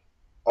paid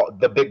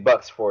the big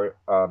bucks for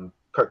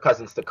Kirk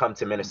Cousins to come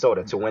to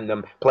Minnesota to win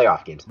them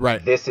playoff games.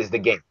 Right. This is the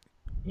game.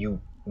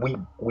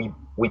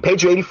 We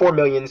paid you 84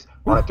 millions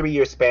on a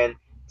 3-year span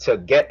to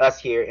get us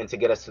here and to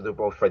get us to the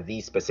Bowl for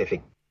these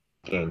specific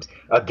games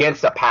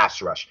against a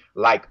pass rush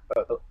like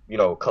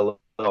Khalil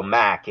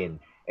Mack and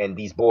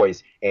these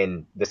boys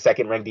and the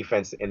second ranked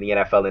defense in the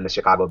NFL in the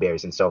Chicago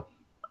Bears. And so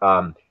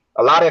a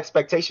lot of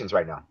expectations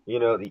right now.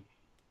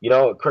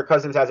 Kirk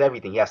Cousins has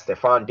everything. He has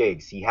Stephon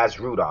Diggs. He has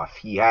Rudolph.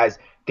 He has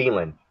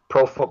Thielen.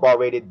 Pro Football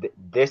rated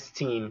this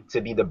team to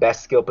be the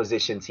best skill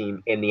position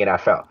team in the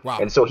NFL. Wow.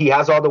 And so he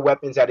has all the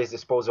weapons at his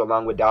disposal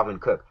along with Dalvin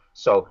Cook.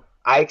 So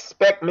I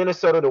expect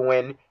Minnesota to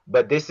win,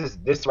 but this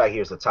right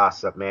here is a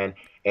toss-up, man.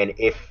 And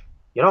if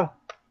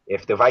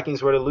the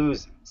Vikings were to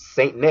lose,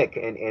 Saint Nick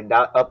and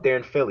up there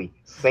in Philly,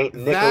 Saint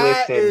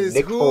Nicholas and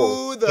Nick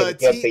Foles.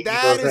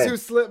 That is who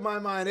slipped my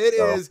mind. It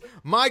is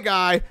my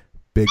guy,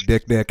 Big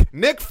Dick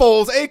Nick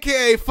Foles,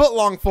 a.k.a.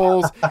 Footlong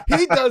Foles.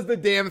 He does the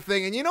damn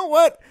thing. And you know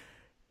what?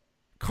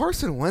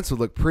 Carson Wentz would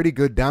look pretty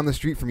good down the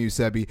street from you,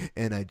 Seby,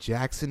 in a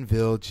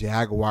Jacksonville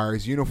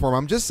Jaguars uniform.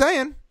 I'm just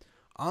saying.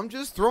 I'm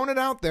just throwing it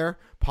out there.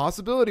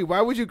 Possibility.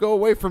 Why would you go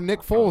away from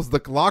Nick Foles?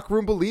 The locker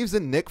room believes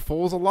in Nick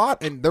Foles a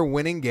lot, and they're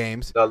winning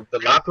games. The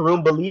locker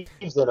room believes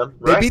in him.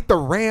 Right? They beat the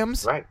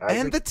Rams and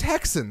agree. the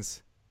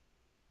Texans.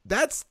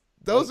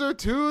 Those are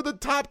two of the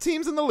top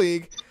teams in the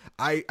league.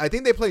 I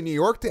think they play New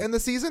York to end the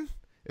season,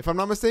 if I'm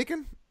not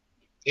mistaken.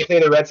 If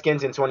they're the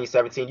Redskins in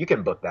 2017, you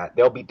can book that.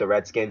 They'll beat the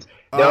Redskins.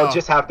 They'll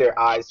just have their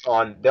eyes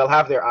on. They'll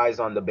have their eyes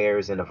on the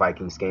Bears in the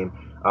Vikings game.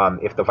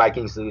 If the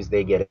Vikings lose,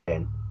 they get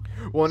in.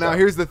 Well, now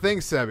here's the thing,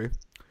 Seby.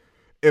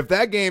 If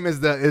that game is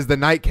the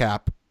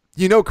nightcap,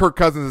 Kirk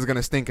Cousins is going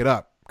to stink it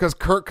up because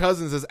Kirk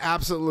Cousins is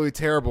absolutely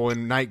terrible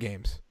in night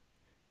games.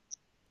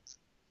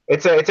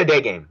 It's a day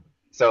game,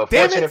 so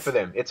fortunate for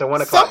them. It's a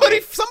 1 o'clock.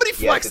 Somebody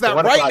flex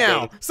that right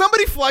now. Game.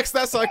 Somebody flex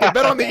that so I can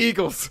bet on the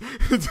Eagles.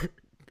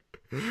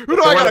 Who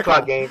do I got to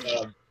call? Game.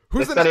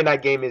 The Sunday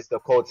night game is the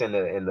Colts and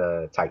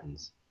the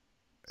Titans.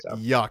 So.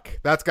 Yuck!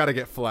 That's got to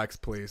get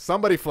flexed, please.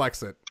 Somebody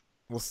flex it.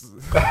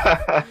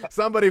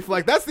 Somebody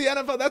flex. That's the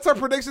NFL. That's our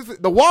predictions.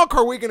 The wild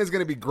card weekend is going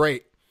to be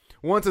great.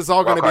 Once it's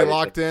all going to be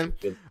locked in.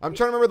 I'm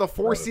trying to remember the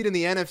 4 seed in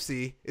the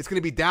NFC. It's going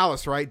to be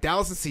Dallas, right?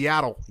 Dallas and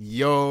Seattle.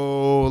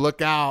 Yo,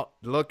 look out!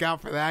 Look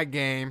out for that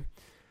game.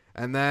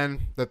 And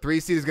then the 3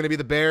 seed is going to be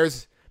the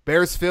Bears,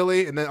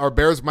 Philly, and then our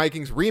Bears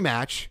Vikings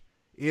rematch.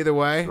 Either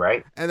way.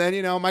 Right. And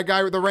then, my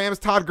guy with the Rams,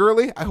 Todd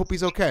Gurley, I hope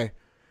he's okay.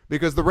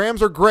 Because the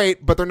Rams are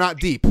great, but they're not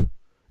deep.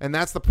 And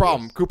that's the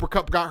problem. Yes. Cooper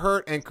Kupp got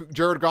hurt, and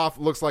Jared Goff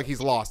looks like he's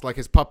lost. Like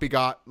his puppy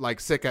got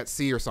sick at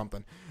sea or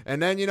something.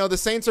 And then, the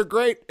Saints are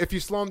great. If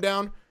you slow them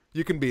down,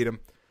 you can beat them.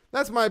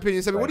 That's my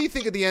opinion. Right. What do you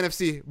think of the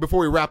NFC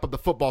before we wrap up the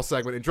football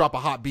segment and drop a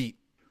hot beat?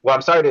 Well,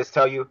 I'm sorry to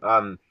tell you,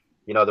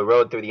 the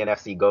road through the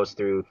NFC goes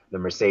through the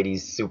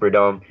Mercedes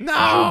Superdome.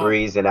 No! Drew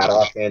Brees and that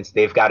offense,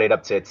 they've got it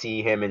up to a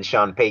T, him and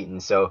Sean Payton.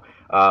 So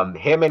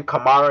him and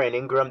Kamara and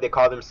Ingram, they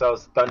call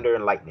themselves Thunder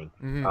and Lightning.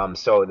 Mm-hmm.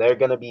 So they're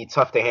going to be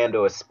tough to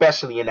handle,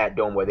 especially in that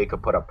dome where they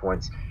could put up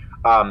points.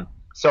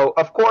 So,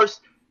 of course,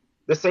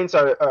 the Saints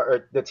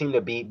are the team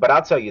to beat. But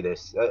I'll tell you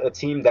this, a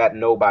team that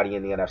nobody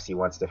in the NFC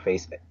wants to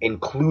face,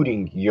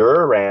 including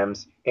your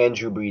Rams and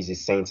Drew Brees'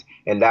 Saints,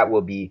 and that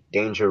will be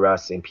Danger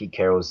Russ and Pete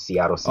Carroll's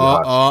Seattle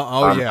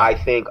Seahawks. Yeah. I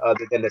think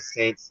other than the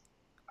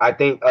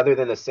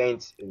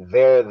Saints,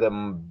 they're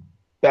the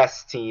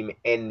best team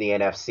in the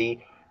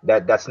NFC.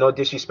 That's no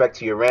disrespect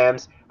to your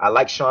Rams. I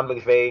like Sean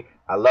McVay.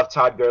 I love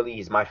Todd Gurley.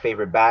 He's my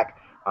favorite back.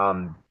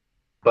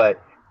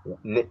 But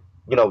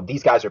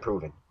these guys are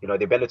proven.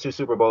 They've been to 2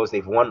 Super Bowls.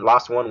 They've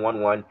lost one, won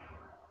one.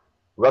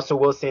 Russell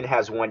Wilson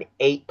has won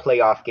 8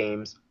 playoff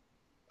games,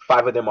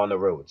 5 of them on the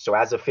road. So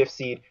as a 5th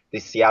seed, the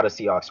Seattle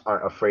Seahawks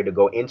aren't afraid to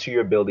go into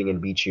your building and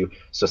beat you.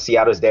 So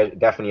Seattle's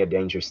definitely a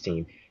dangerous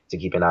team to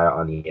keep an eye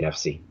on the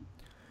NFC.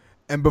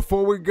 And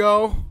before we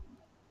go,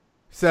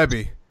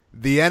 Seby,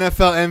 the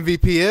NFL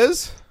MVP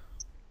is?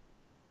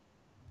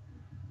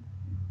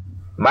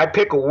 My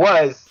pick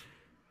was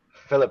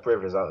Phillip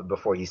Rivers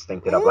before he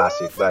stinked it up last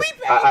week. But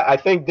I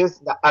think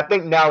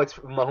now it's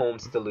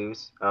Mahomes to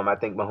lose. I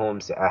think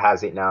Mahomes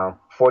has it now.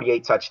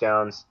 48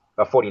 touchdowns,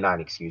 49,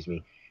 excuse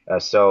me.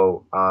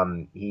 So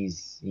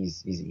he's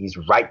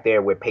right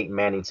there with Peyton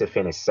Manning to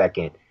finish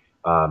second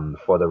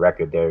for the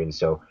record there. And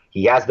so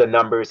he has the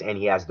numbers and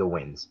he has the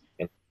wins.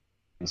 And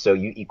so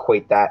you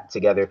equate that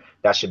together,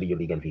 that should be your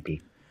league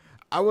MVP.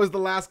 I was the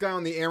last guy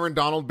on the Aaron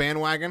Donald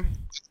bandwagon.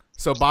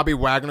 So Bobby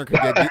Wagner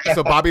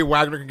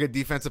can get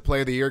Defensive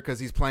Player of the Year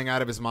because he's playing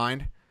out of his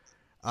mind.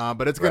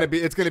 But it's gonna be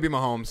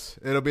Mahomes.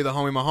 It'll be the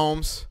homie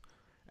Mahomes.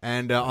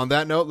 And on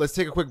that note, let's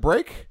take a quick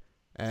break,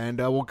 and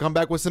we'll come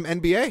back with some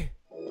NBA.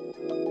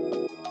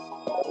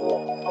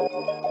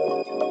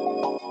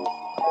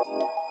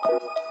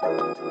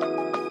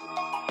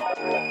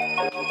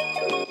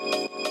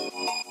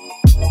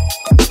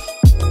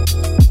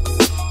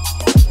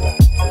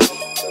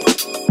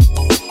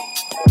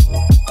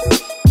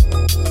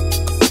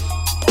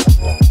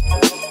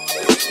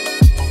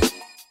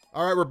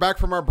 All right, we're back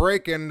from our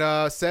break, and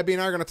Seby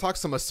and I are going to talk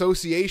some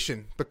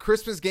association. The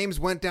Christmas games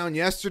went down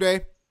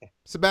yesterday.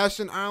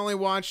 Sebastian, I only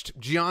watched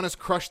Giannis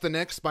crush the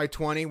Knicks by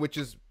 20, which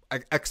is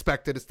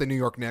expected. It's the New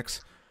York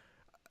Knicks.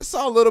 I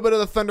saw a little bit of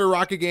the Thunder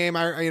Rocket game.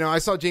 I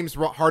saw James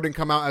Harden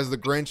come out as the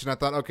Grinch, and I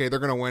thought, okay, they're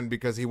going to win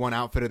because he won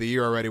Outfit of the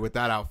Year already with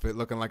that outfit,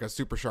 looking like a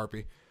super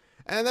Sharpie.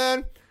 And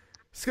then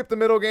skipped the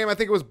middle game. I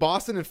think it was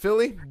Boston and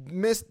Philly.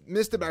 Missed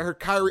it. I heard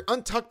Kyrie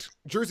untucked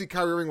jersey.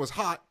 Kyrie Irving was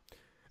hot.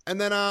 And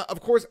then,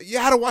 of course, you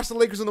had to watch the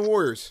Lakers and the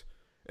Warriors.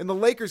 And the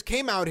Lakers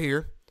came out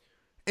here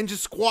and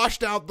just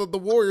squashed out the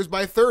Warriors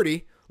by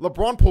 30.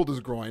 LeBron pulled his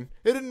groin.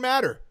 It didn't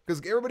matter because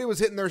everybody was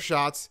hitting their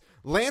shots.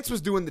 Lance was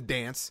doing the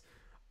dance.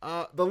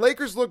 The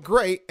Lakers look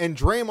great, and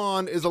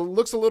Draymond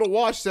looks a little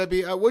washed,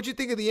 Seby. What'd you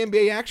think of the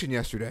NBA action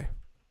yesterday?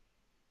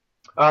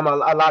 A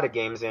lot of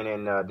games in,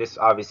 and this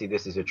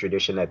is a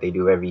tradition that they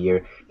do every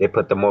year. They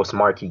put the most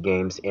marquee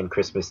games in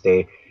Christmas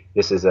Day.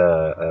 This is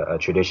a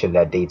tradition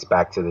that dates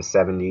back to the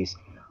 70s.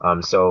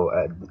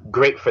 So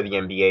great for the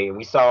NBA. And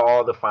we saw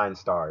all the fine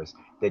stars,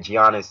 the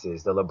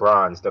Giannis's, the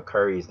LeBrons, the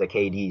Currys, the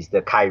KDs,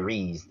 the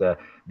Kyries, the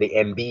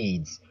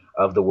Embiids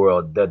of the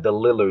world, the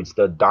Lillards,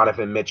 the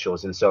Donovan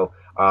Mitchells. And so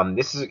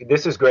this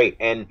is great.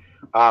 And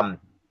a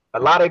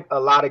lot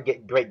of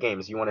great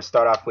games. You want to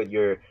start off with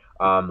your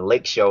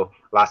Lake Show,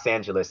 Los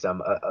Angeles.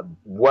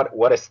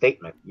 What a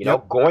statement,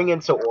 Yep. Going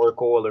into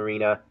Oracle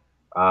Arena,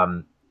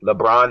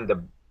 LeBron,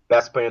 the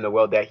best player in the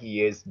world that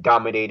he is,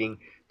 dominating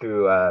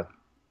through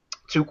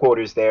 2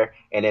 quarters there,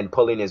 and then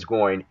pulling his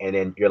groin, and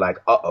then you're like,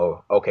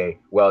 okay,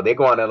 well, they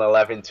go on an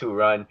 11-2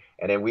 run,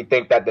 and then we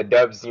think that the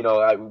Dubs,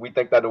 we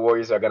think that the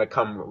Warriors are going to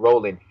come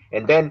rolling.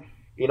 And then,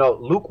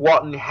 Luke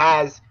Walton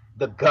has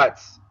the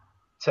guts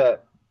to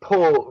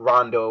pull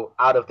Rondo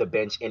out of the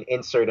bench and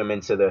insert him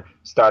into the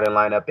starting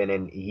lineup, and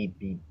then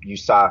you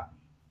saw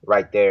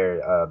right there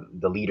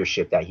the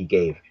leadership that he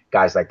gave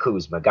guys like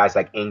Kuzma, guys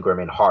like Ingram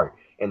and Hart.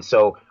 And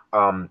so,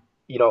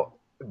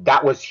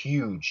 that was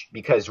huge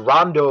because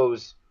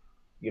Rondo's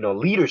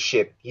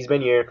leadership, he's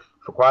been here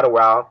for quite a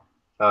while.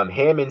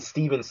 Him and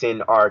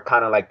Stevenson are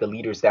kind of like the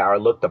leaders that are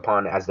looked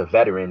upon as the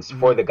veterans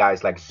for the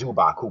guys like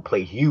Zubac, who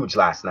played huge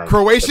last night.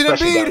 Croatian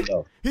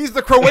Embiid. He's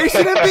the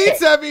Croatian Embiid,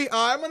 Seby.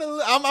 I'm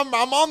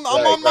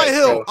on my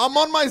hill. I'm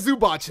on my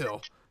Zubac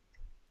hill.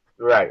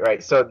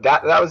 Right. So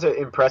that was an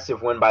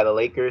impressive win by the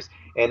Lakers.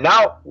 And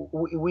now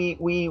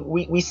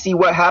we see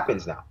what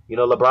happens now.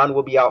 LeBron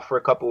will be out for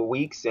a couple of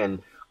weeks, and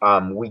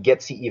we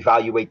get to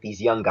evaluate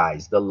these young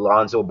guys, the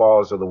Lonzo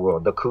Balls of the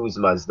world, the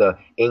Kuzmas, the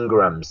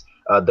Ingrams,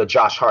 the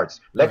Josh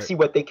Harts. Let's see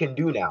what they can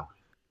do now.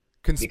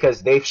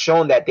 Because they've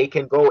shown that they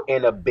can go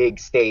in a big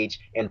stage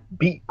and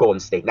beat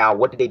Golden State. Now,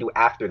 what did they do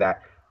after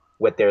that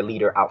with their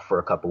leader out for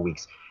a couple of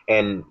weeks?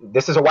 And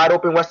this is a wide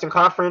open Western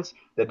Conference.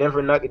 The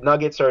Denver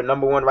Nuggets are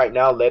number 1 right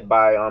now, led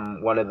by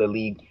one of the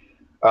league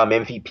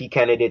MVP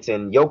candidates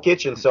in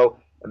Jokic. And so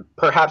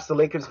perhaps the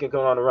Lakers can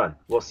go on a run.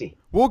 We'll see.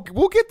 We'll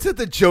get to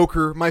the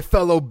Joker, my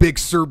fellow big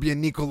Serbian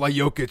Nikola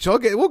Jokic.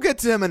 We'll get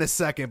to him in a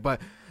second, but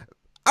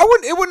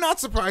it would not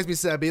surprise me,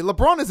 Seby.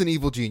 LeBron is an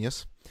evil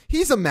genius.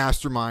 He's a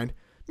mastermind.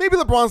 Maybe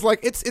LeBron's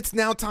like, it's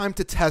now time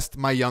to test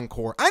my young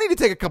core. I need to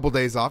take a couple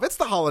days off. It's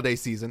the holiday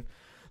season.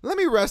 Let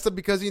me rest up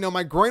because,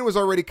 my groin was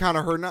already kind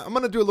of hurting. I'm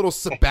going to do a little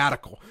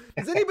sabbatical.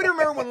 Does anybody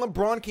remember when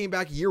LeBron came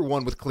back year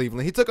 1 with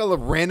Cleveland? He took a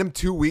random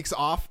 2 weeks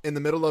off in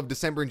the middle of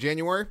December and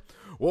January.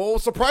 Well,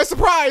 surprise,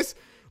 surprise.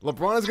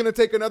 LeBron is going to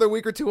take another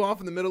week or 2 off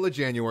in the middle of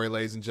January,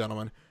 ladies and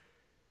gentlemen.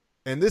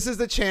 And this is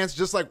the chance,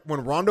 just like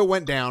when Rondo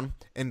went down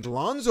and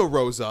Lonzo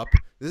rose up,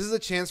 this is a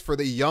chance for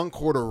the young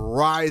core to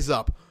rise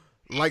up.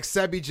 Like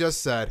Seby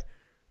just said,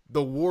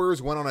 the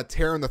Warriors went on a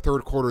tear in the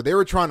third quarter. They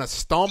were trying to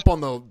stomp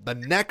on the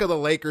neck of the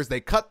Lakers. They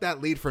cut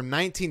that lead from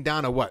 19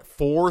 down to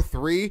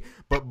 4-3?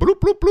 But bloop,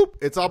 bloop, bloop.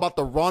 It's all about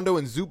the Rondo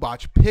and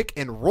Zubac pick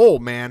and roll,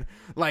 man.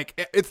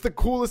 Like, it's the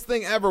coolest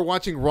thing ever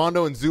watching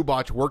Rondo and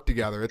Zubac work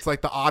together. It's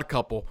like the odd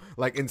couple,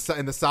 like in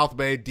the South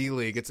Bay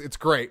D-League. It's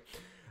great.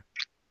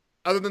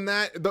 Other than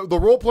that, the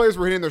role players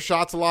were hitting their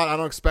shots a lot. I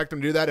don't expect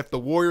them to do that. If the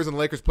Warriors and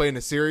Lakers play in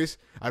a series,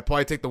 I'd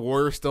probably take the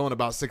Warriors still in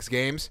about 6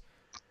 games.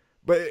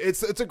 But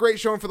it's a great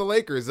showing for the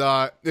Lakers.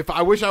 If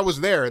I wish I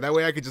was there, that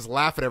way I could just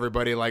laugh at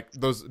everybody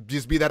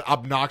just be that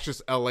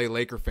obnoxious LA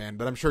Laker fan.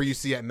 But I'm sure you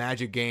see at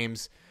Magic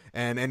games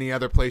and any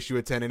other place you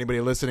attend, anybody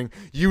listening,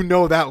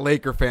 that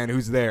Laker fan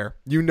who's there.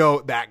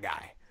 That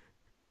guy.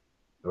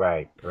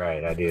 Right,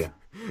 I do.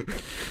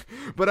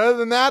 But other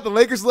than that, the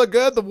Lakers look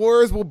good. The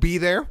Warriors will be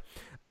there.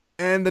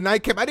 And the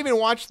nightcap, I didn't even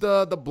watch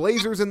the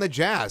Blazers and the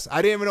Jazz.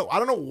 I don't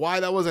know why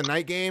that was a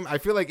night game. I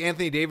feel like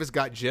Anthony Davis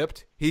got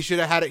gypped. He should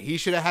have had it. He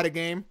should have had a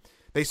game.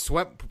 They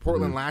swept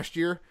Portland last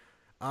year.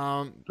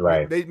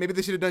 Right. Maybe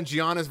they should have done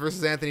Giannis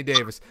versus Anthony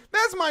Davis.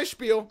 That's my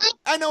spiel.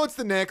 I know it's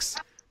the Knicks,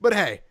 but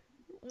hey,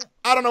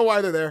 I don't know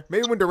why they're there.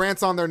 Maybe when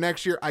Durant's on there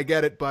next year, I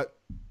get it. But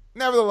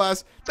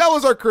nevertheless, that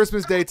was our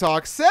Christmas Day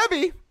talk.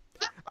 Seby,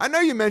 I know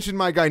you mentioned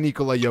my guy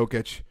Nikola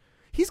Jokic.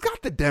 He's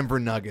got the Denver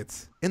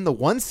Nuggets in the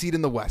 1 seed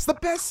in the West. The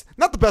best,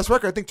 not the best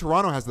record. I think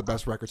Toronto has the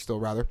best record still,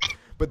 rather.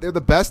 But they're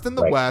the best in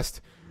the West.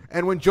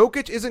 And when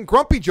Jokic isn't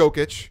grumpy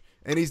Jokic,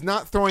 and he's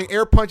not throwing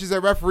air punches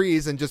at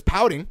referees and just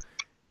pouting,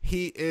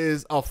 he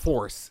is a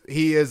force.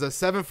 He is a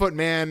 7-foot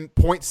man,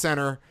 point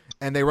center,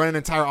 and they run an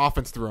entire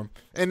offense through him.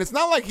 And it's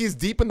not like he's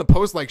deep in the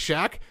post like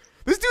Shaq.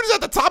 This dude is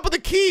at the top of the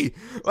key.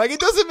 Like, it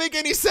doesn't make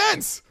any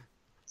sense.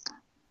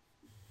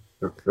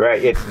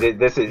 Right.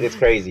 It's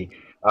crazy.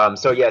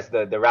 So yes,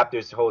 the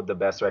Raptors hold the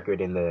best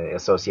record in the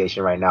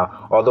association right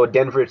now. Although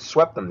Denver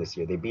swept them this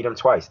year, they beat them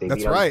twice. They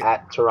beat them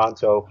at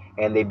Toronto,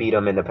 and they beat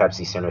them in the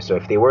Pepsi Center. So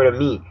if they were to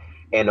meet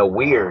in a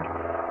weird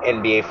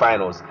NBA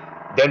Finals,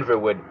 Denver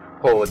would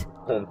hold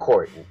home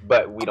court.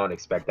 But we don't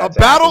expect that. A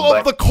battle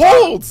of the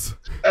colds.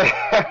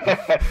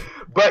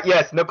 But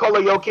yes,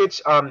 Nikola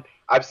Jokic.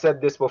 I've said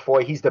this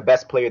before. He's the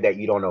best player that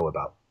you don't know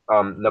about.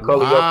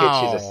 Nikola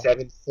Jokic is a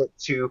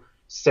 7'2"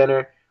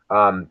 center.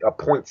 A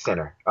point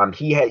center.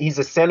 He's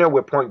a center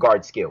with point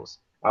guard skills.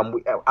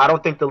 I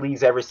don't think the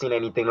league's ever seen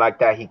anything like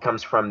that. He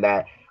comes from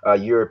that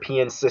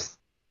European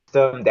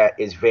system that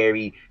is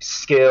very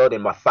skilled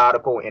and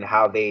methodical in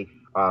how they,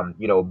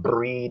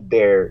 breed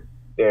their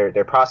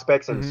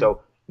prospects. And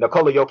so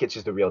Nikola Jokic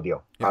is the real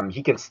deal.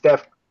 He can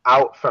step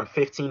out from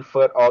 15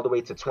 foot all the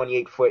way to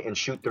 28 foot and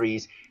shoot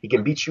threes. He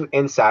can beat you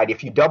inside.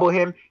 If you double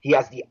him, he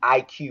has the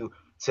IQ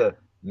to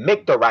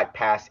make the right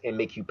pass and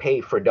make you pay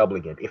for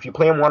doubling him. If you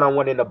play him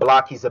one-on-one in the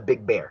block, he's a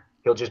big bear.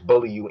 He'll just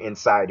bully you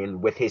inside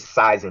and with his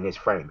size and his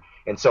frame.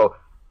 And so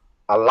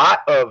a lot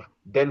of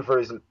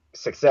Denver's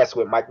success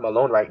with Mike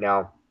Malone right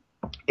now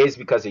is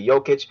because of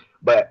Jokic.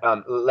 But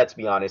let's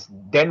be honest,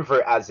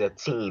 Denver as a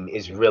team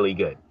is really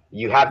good.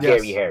 You have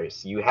Gary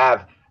Harris. You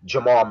have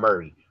Jamal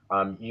Murray.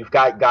 You've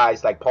got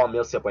guys like Paul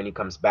Millsap when he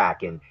comes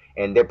back, and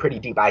they're pretty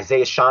deep.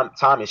 Isaiah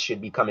Thomas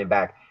should be coming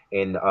back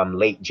in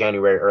late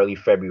January, early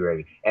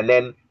February. And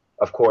then,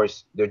 of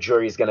course, the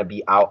jury is going to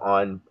be out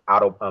on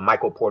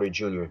Michael Porter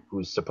Jr.,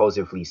 who's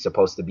supposedly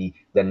supposed to be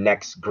the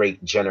next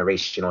great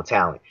generational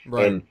talent.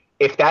 Right. And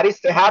if that is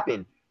to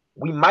happen,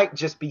 we might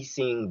just be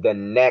seeing the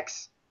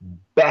next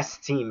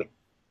best team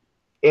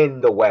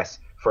in the West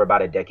for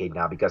about a decade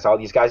now, because all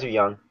these guys are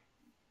young.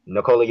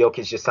 Nikola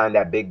Jokic just signed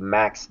that big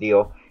max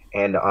deal.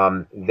 And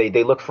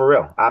they look for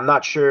real. I'm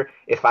not sure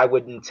if I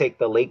wouldn't take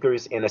the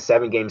Lakers in a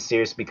 7-game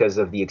series because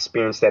of the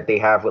experience that they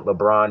have with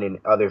LeBron and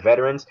other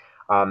veterans.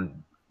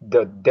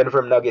 The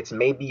Denver Nuggets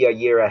may be a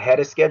year ahead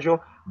of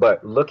schedule,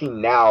 but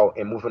looking now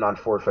and moving on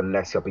forward for the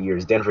next couple of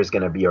years, Denver's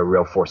going to be a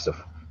real force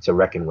to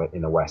reckon with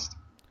in the West.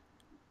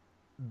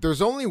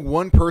 There's only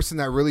one person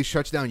that really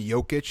shuts down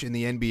Jokic in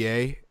the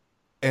NBA,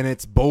 and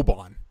it's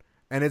Boban.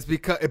 And it's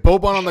because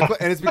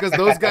it's because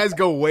those guys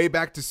go way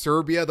back to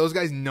Serbia. Those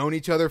guys known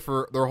each other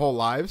for their whole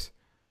lives.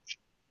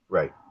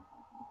 Right.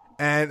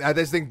 And I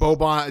just think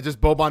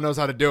Boban knows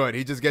how to do it.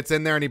 He just gets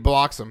in there and he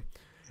blocks them.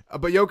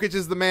 But Jokic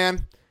is the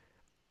man,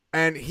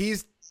 and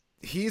he's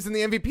in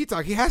the MVP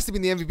talk. He has to be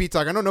in the MVP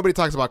talk. I know nobody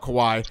talks about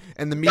Kawhi,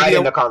 and the media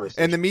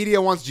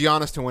wants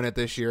Giannis to win it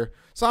this year.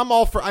 So I'm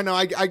all for. I know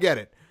I get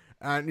it.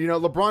 And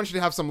LeBron should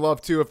have some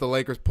love too if the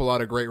Lakers pull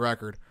out a great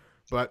record.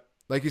 But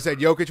like you said,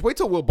 Jokic, wait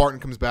till Will Barton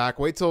comes back.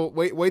 Wait till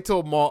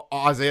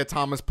Isaiah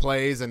Thomas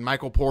plays and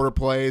Michael Porter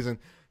plays, and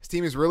his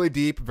team is really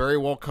deep, very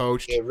well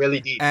coached. Yeah, really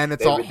deep. And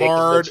it's a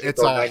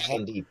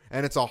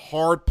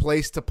hard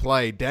place to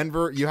play.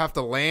 Denver, you have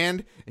to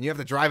land and you have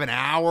to drive an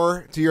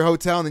hour to your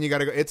hotel, and then you got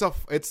to go. It's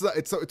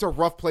a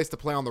rough place to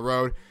play on the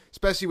road,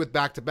 especially with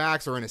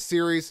back-to-backs or in a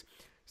series.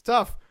 It's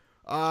tough.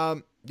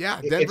 Denver,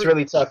 it's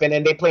really tough, and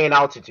then they play in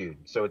altitude,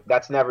 so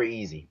that's never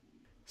easy.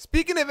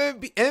 Speaking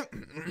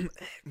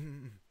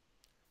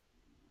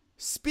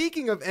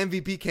of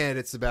MVP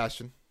candidates,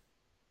 Sebastian,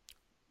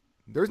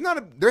 there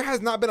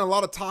has not been a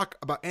lot of talk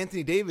about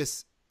Anthony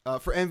Davis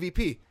for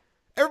MVP.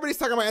 Everybody's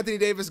talking about Anthony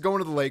Davis going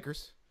to the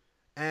Lakers,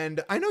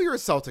 and I know you're a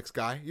Celtics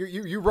guy.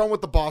 You run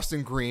with the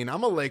Boston Green.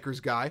 I'm a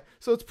Lakers guy,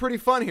 so it's pretty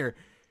fun here.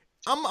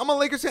 I'm a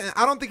Lakers fan.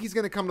 I don't think he's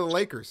going to come to the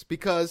Lakers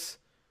because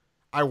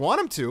I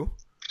want him to,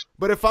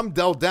 but if I'm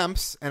Dell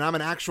Demps and I'm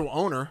an actual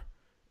owner,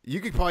 you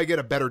could probably get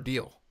a better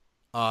deal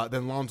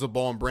than Lonzo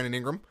Ball and Brandon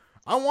Ingram.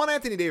 I want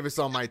Anthony Davis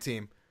on my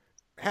team.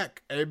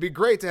 Heck, it'd be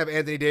great to have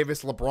Anthony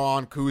Davis,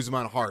 LeBron, Kuzma,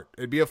 and Hart.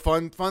 It'd be a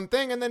fun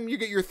thing, and then you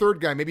get your third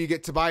guy. Maybe you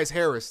get Tobias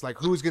Harris. Like,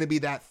 who's going to be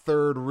that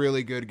third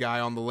really good guy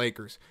on the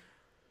Lakers?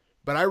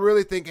 But I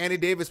really think Anthony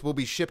Davis will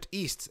be shipped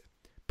east,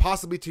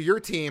 possibly to your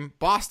team,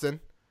 Boston,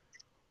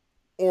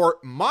 or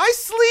my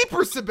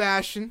sleeper,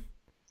 Sebastian,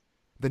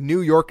 the New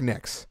York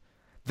Knicks.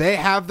 They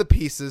have the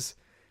pieces.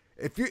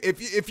 If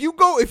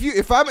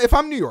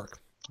I'm New York,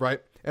 right,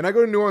 and I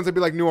go to New Orleans, I'd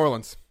be like, New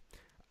Orleans,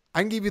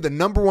 I can give you the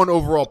number 1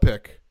 overall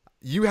pick.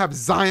 You have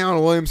Zion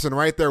Williamson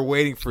right there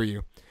waiting for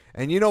you.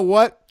 And you know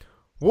what?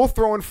 We'll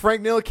throw in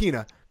Frank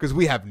Ntilikina because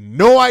we have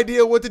no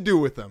idea what to do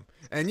with him.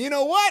 And you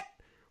know what?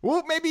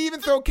 We'll maybe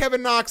even throw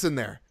Kevin Knox in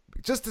there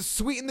just to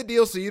sweeten the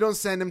deal so you don't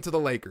send him to the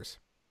Lakers.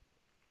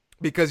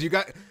 Because you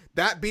got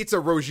that beats a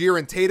Rozier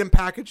and Tatum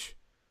package,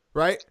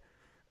 right?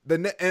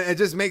 And it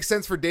just makes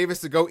sense for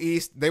Davis to go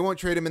east. They won't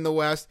trade him in the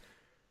west.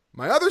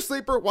 My other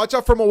sleeper, watch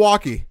out for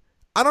Milwaukee.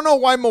 I don't know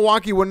why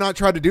Milwaukee would not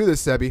try to do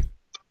this, Seby.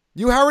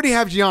 You already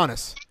have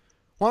Giannis.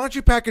 Why don't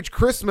you package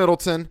Chris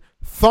Middleton,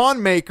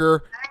 Thon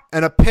Maker,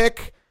 and a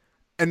pick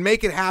and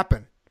make it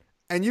happen?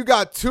 And you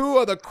got 2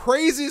 of the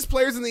craziest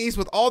players in the East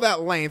with all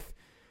that length,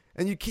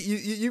 and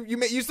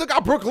you still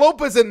got Brook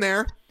Lopez in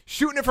there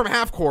shooting it from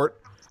half court.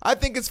 I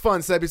think it's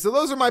fun, Seby. So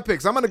those are my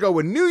picks. I'm going to go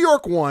with New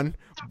York 1,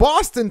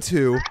 Boston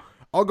 2.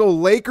 I'll go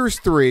Lakers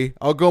 3.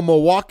 I'll go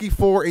Milwaukee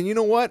 4. And you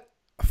know what?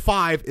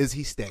 5 is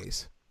he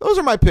stays. Those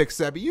are my picks,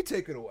 Seby. You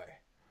take it away.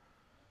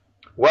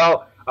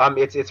 Well,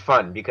 it's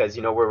fun because,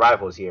 we're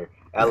rivals here.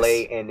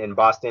 LA and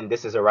Boston,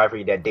 this is a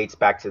rivalry that dates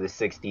back to the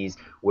 60s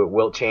with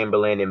Wilt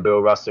Chamberlain and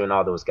Bill Russell and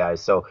all those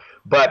guys. So,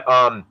 but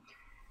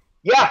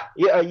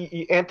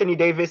Anthony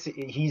Davis,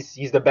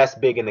 he's the best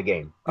big in the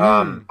game.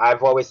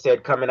 I've always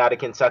said coming out of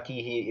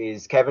Kentucky, he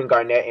is Kevin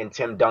Garnett and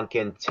Tim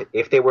Duncan.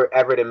 If they were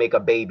ever to make a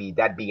baby,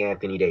 that'd be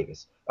Anthony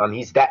Davis.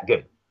 He's that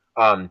good.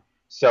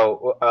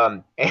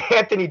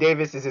 Anthony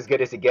Davis is as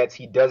good as it gets.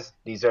 He does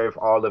deserve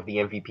all of the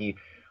MVP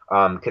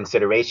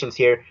considerations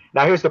here.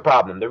 Now, here's the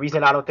problem. The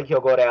reason I don't think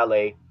he'll go to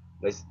LA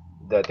is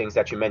the things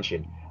that you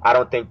mentioned. I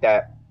don't think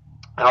that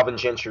Alvin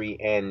Gentry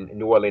and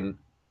New Orleans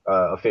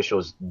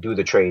officials do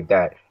the trade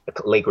that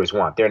the Lakers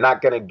want. They're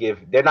not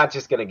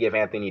just going to give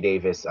Anthony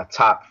Davis a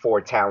top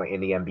 4 talent in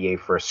the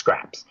NBA for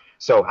scraps.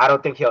 So I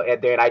don't think he'll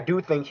end there. And I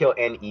do think he'll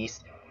end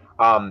East.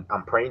 I'm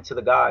praying to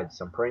the gods.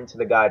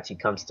 He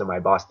comes to my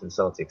Boston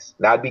Celtics.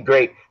 That'd be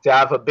great to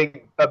have a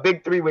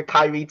big 3 with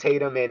Kyrie,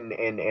 Tatum, and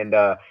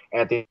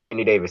Anthony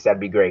Davis.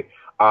 That'd be great.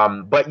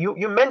 But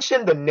you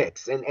mentioned the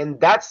Knicks, and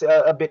that's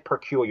a bit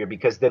peculiar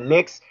because the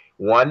Knicks,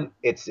 1,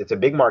 it's a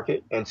big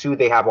market, and 2,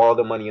 they have all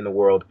the money in the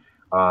world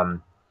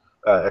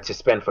to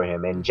spend for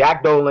him. And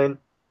Jack Dolan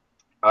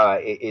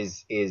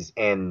is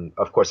and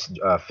of course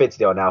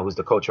Fitzdale now, who's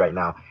the coach right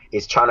now,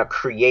 is trying to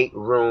create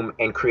room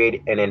and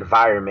create an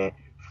environment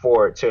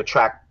to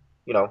attract,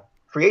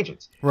 free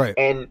agents. Right.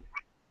 And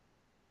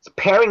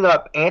pairing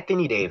up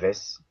Anthony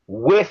Davis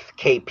with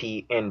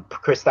KP and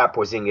Kristaps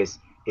Porzingis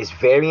is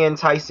very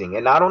enticing.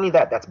 And not only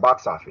that, that's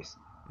box office.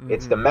 Mm-hmm.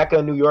 It's the Mecca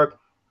in New York.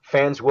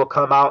 Fans will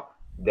come out.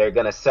 They're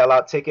gonna sell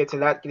out tickets,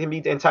 and that can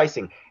be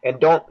enticing. And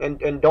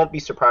don't be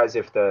surprised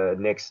if the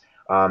Knicks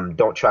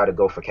don't try to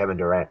go for Kevin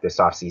Durant this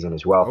offseason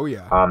as well. Oh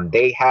yeah.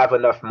 They have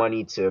enough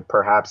money to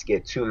perhaps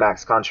get 2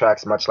 max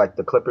contracts, much like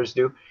the Clippers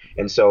do.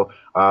 And so,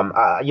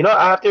 I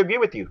have to agree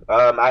with you.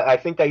 I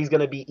think that he's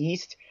gonna be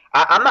East.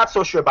 I'm not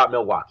so sure about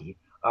Milwaukee.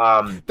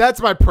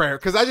 That's my prayer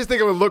because I just think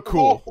it would look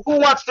cool. Who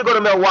wants to go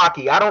to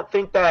Milwaukee? I don't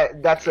think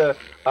that's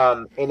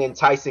an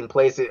enticing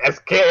place. As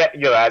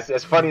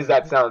funny as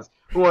that sounds.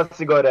 Who wants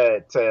to go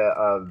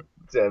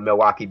to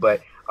Milwaukee? But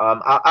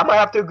I might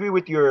have to agree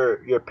with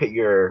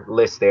your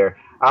list there.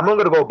 I'm going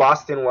to go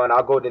Boston 1.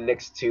 I'll go to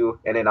Knicks 2,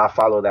 and then I'll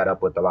follow that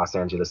up with the Los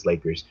Angeles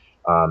Lakers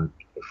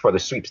for the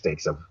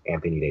sweepstakes of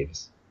Anthony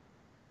Davis.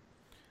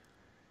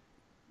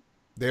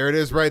 There it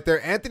is, right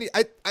there, Anthony.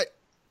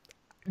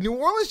 New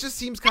Orleans just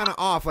seems kind of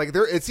off. Like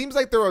it seems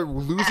like they're a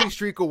losing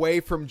streak away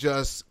from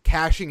just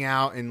cashing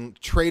out and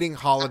trading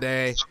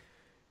Holiday,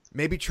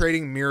 maybe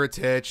trading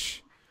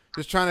Mirotic.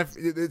 Just trying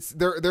to.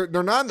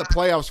 They're not in the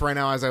playoffs right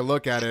now. As I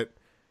look at it,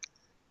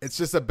 it's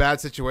just a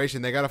bad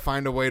situation. They got to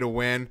find a way to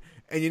win.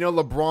 And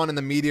LeBron and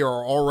the media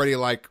are already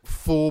like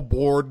full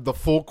board, the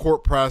full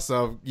court press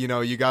of you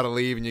got to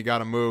leave and you got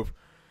to move.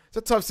 It's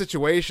a tough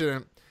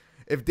situation.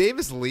 If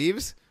Davis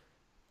leaves,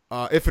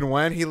 if and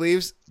when he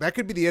leaves, that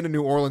could be the end of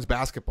New Orleans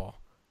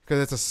basketball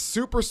because it's a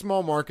super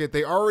small market.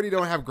 They already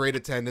don't have great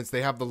attendance.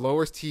 They have the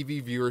lowest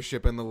TV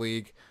viewership in the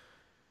league.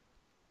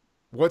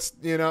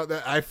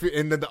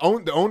 The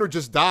owner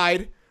just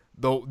died.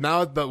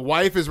 Now the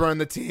wife is running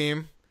the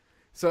team.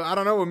 So I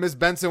don't know what Miss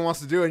Benson wants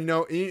to do.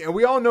 And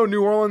we all know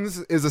New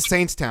Orleans is a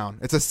Saints town.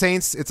 It's a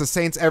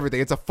Saints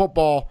everything. It's a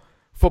football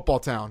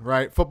town,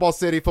 right? Football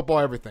city, football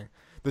everything.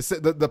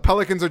 The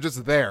Pelicans are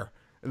just there.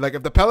 Like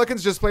if the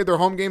Pelicans just played their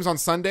home games on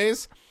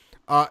Sundays,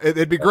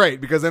 it'd be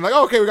great because they're like,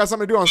 oh, okay, we got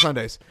something to do on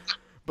Sundays.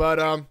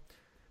 But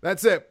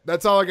that's it.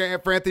 That's all I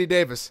got for Anthony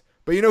Davis.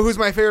 But you know who's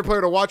my favorite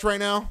player to watch right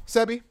now,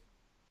 Seby?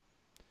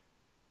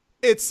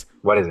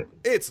 What is it?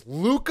 It's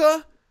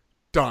Luka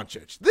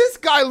Doncic. This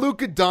guy,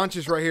 Luka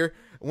Doncic right here.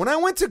 When I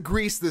went to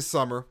Greece this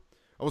summer,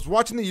 I was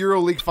watching the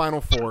EuroLeague Final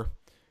Four,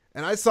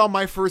 and I saw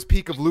my first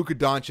peek of Luka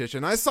Doncic,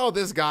 and I saw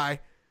this guy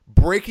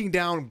breaking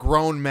down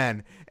grown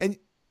men. And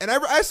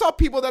I saw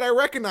people that I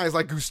recognized,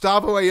 like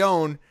Gustavo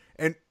Ayón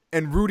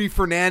and Rudy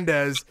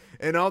Fernandez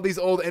and all these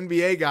old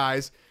NBA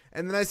guys.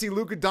 And then I see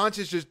Luka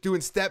Doncic just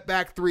doing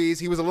step-back threes.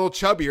 He was a little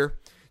chubbier,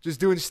 just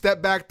doing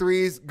step back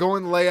threes,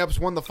 going layups,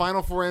 won the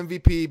Final Four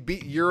MVP,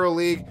 beat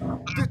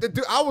EuroLeague.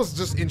 Dude, I was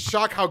just in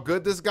shock how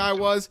good this guy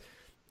was.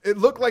 It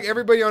looked like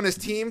everybody on his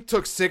team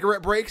took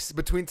cigarette breaks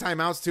between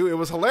timeouts too. It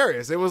was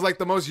hilarious. It was like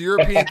the most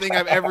European thing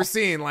I've ever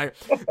seen. Like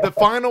the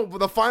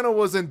final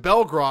was in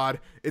Belgrade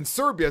in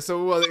Serbia,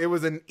 so it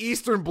was an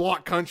Eastern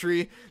Bloc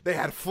country. They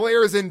had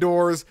flares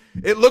indoors.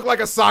 It looked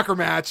like a soccer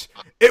match.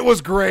 It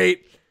was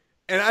great.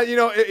 And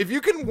if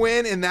you can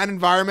win in that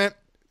environment,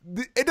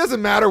 it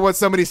doesn't matter what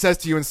somebody says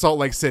to you in Salt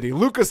Lake City.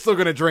 Luka's still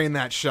going to drain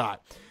that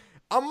shot.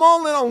 I'm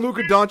all in on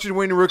Luka Doncic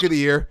winning Rookie of the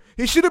Year.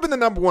 He should have been the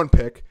number 1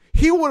 pick.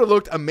 He would have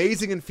looked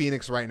amazing in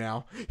Phoenix right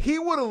now. He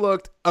would have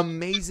looked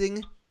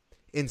amazing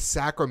in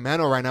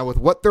Sacramento right now with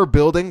what they're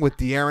building with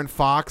De'Aaron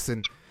Fox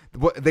and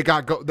what they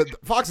got.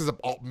 Fox is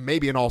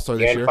maybe an all-star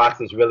this year.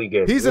 Fox is really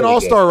good. He's really an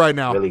all-star good. right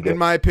now, really good. in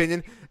my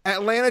opinion.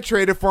 Atlanta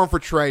traded for him for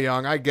Trae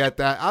Young. I get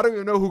that. I don't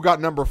even know who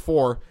got number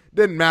 4.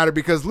 Didn't matter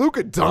because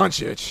Luka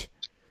Doncic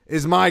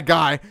is my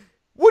guy.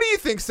 What do you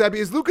think, Seby?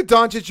 Is Luka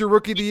Doncic your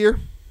Rookie of the Year?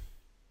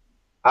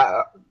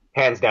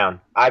 Hands down.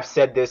 I've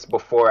said this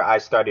before I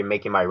started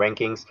making my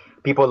rankings.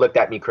 People looked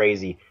at me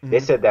crazy.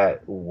 They said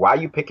that, why are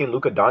you picking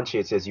Luka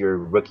Doncic as your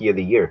Rookie of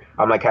the Year?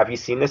 I'm like, have you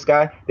seen this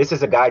guy? This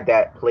is a guy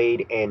that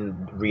played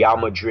in Real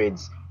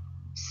Madrid's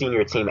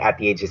senior team at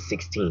the age of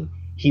 16.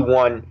 He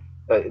won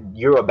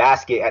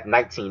Eurobasket at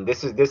 19.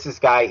 This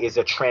guy is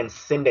a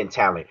transcendent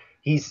talent.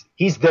 He's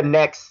the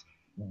next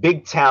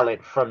big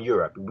talent from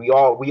Europe. We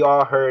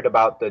all heard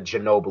about the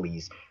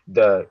Ginobilis,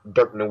 the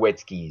Dirk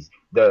Nowitzkis,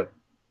 the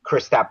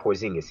Kristaps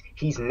Porzingis.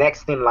 He's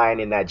next in line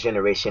in that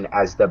generation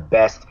as the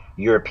best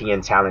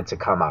European talent to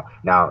come out.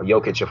 Now,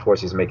 Jokic, of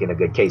course, is making a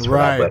good case for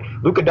that, but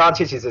Luka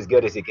Doncic is as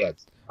good as it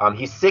gets.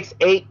 He's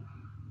 6'8",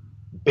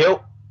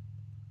 built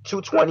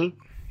 220,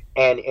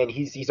 and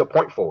he's a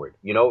point forward.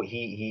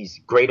 He's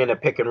great in a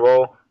pick and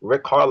roll.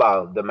 Rick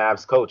Carlisle, the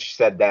Mavs coach,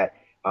 said that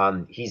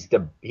he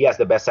has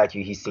the best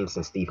IQ he's seen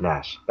since Steve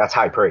Nash. That's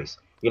high praise.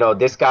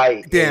 This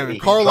guy. Damn,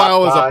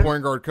 Carlisle is a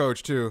point guard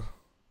coach too.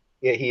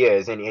 Yeah, he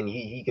is, and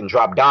he can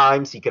drop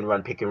dimes, he can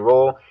run pick and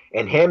roll,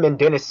 and him and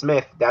Dennis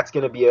Smith, that's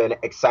going to be an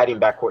exciting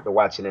backcourt to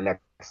watch in the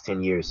next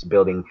 10 years,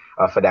 building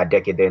for that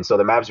decade then. So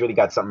the Mavs really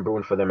got something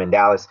brewing for them in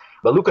Dallas.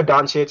 But Luka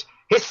Doncic,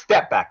 his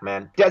step back,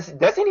 man,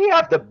 doesn't he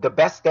have the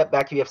best step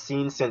back you have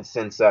seen since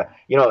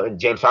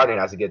James Harden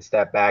has a good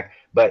step back,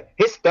 but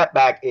his step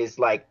back is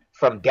like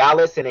from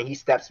Dallas, and then he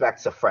steps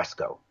back to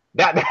Fresco.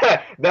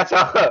 That's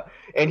how,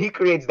 and he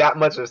creates that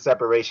much of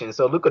separation.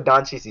 So Luka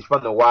Doncic, he's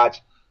fun to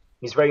watch.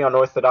 He's very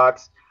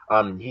unorthodox.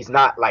 He's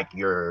not like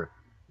your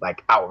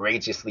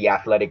outrageously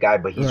athletic guy,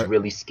 but he's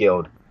really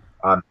skilled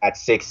at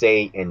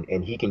 6'8",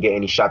 and he can get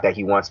any shot that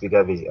he wants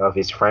because of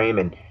his frame,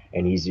 and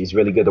he's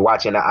really good to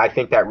watch. And I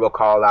think that Rick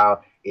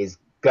Carlisle is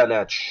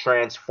gonna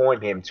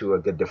transform him to a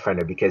good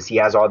defender because he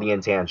has all the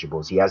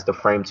intangibles. He has the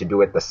frame to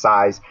do it, the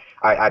size.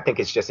 I think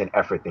it's just an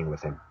effort thing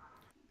with him.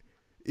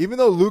 Even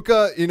though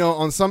Luka,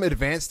 on some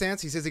advanced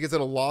stance, he says he gets a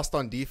little lost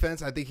on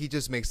defense. I think he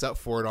just makes up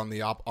for it on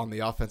the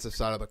offensive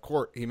side of the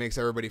court. He makes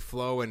everybody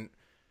flow, and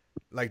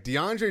like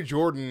DeAndre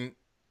Jordan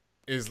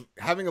is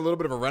having a little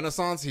bit of a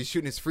renaissance. He's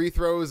shooting his free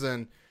throws,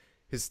 and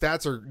his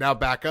stats are now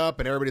back up,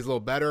 and everybody's a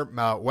little better.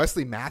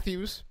 Wesley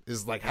Matthews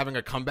is like having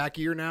a comeback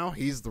year now.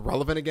 He's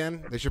relevant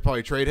again. They should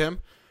probably trade him.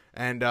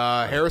 And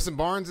Harrison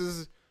Barnes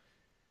is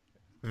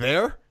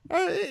there.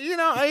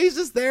 He's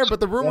just there. But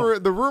the rumor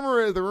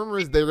is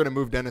they're going to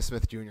move Dennis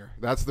Smith Jr.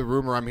 That's the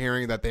rumor I'm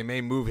hearing, that they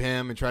may move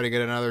him and try to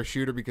get another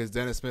shooter because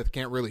Dennis Smith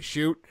can't really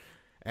shoot,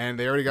 and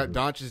they already got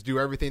Doncic do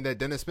everything that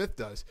Dennis Smith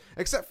does,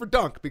 except for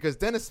dunk, because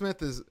Dennis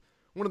Smith is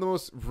one of the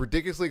most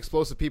ridiculously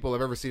explosive people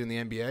I've ever seen in the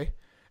NBA,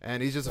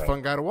 and he's just a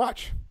fun guy to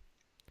watch.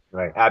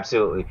 Right,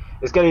 absolutely.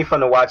 It's going to be fun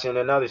to watch. And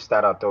another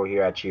stat I'll throw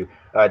here at you.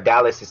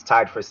 Dallas is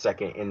tied for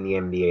second in the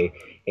NBA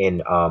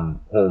in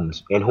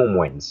home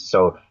wins.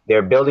 So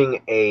they're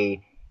building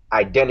a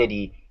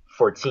identity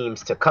for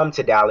teams to come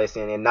to Dallas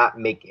and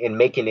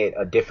making it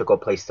a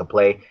difficult place to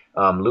play.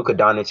 Luka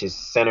Doncic is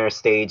center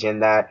stage in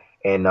that,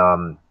 and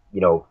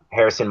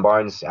Harrison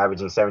Barnes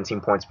averaging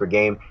 17 points per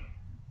game.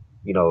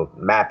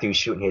 Matthews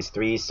shooting his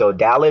threes. So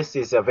Dallas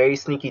is a very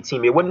sneaky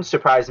team. It wouldn't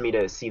surprise me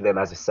to see them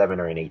as a 7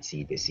 or an 8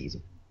 seed this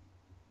season.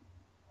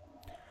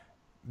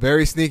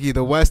 Very sneaky.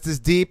 The West is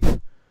deep,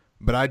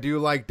 but I do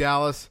like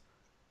Dallas.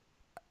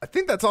 I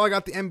think that's all I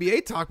got the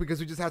NBA talk,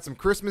 because we just had some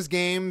Christmas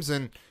games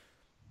and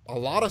a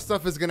lot of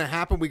stuff is going to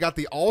happen. We got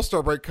the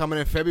All-Star break coming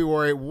in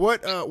February.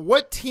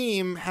 What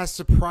team has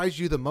surprised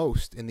you the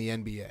most in the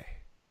NBA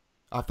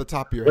off the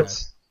top of your head?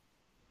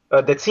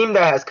 The team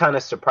that has kind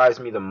of surprised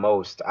me the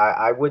most,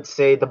 I would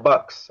say the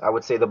Bucks.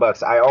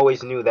 I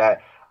always knew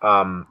that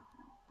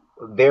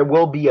there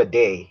will be a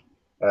day,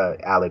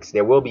 Alex,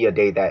 there will be a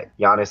day that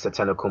Giannis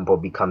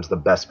Antetokounmpo becomes the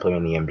best player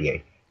in the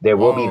NBA. There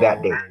will be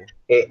that day.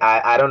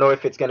 I don't know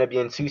if it's going to be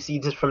in 2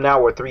 seasons from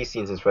now or 3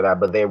 seasons for that,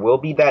 but there will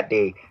be that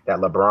day that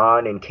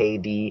LeBron and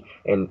KD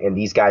and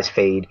these guys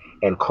fade,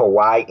 and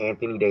Kawhi,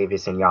 Anthony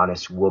Davis, and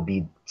Giannis will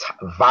be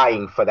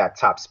vying for that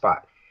top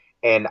spot.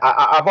 And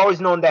I've always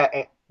known that,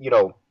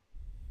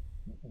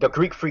 the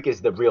Greek Freak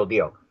is the real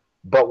deal.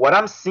 But what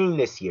I'm seeing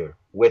this year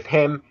with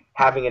him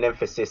having an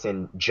emphasis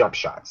in jump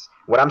shots,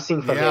 what I'm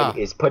seeing from him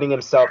is putting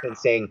himself and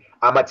saying,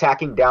 I'm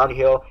attacking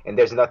downhill and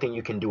there's nothing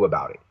you can do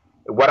about it.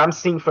 What I'm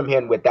seeing from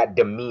him with that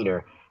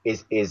demeanor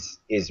is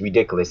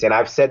ridiculous. And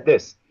I've said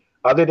this,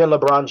 other than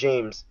LeBron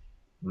James,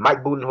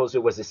 Mike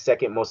Budenholzer was the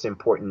second most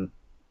important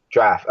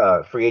draft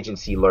free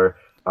agency lure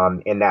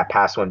in that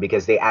past one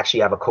because they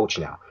actually have a coach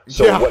now.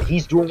 So what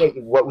he's doing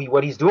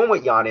what he's doing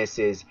with Giannis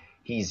is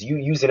he's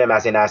using him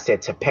as an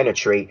asset to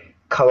penetrate,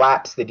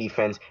 collapse the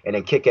defense, and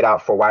then kick it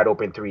out for wide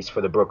open threes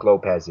for the Brook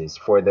Lopez's,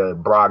 for the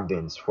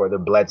Brogdons, for the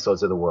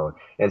Bledsoes of the world.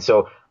 And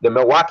so the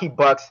Milwaukee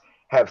Bucks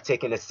have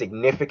taken a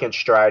significant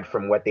stride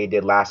from what they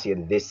did last year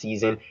to this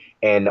season,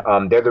 and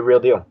they're the real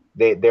deal.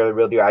 They're the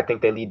real deal. I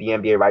think they lead the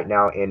NBA right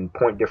now in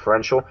point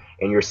differential,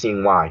 and you're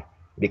seeing why.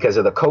 Because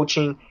of the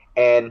coaching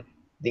and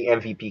the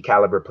MVP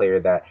caliber player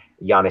that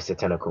Giannis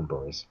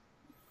Antetokounmpo is.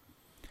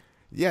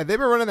 Yeah, they've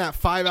been running that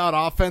 5-out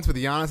offense with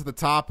Giannis at the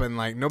top, and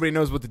like nobody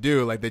knows what to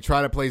do. Like they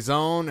try to play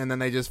zone, and then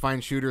they just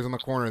find shooters on the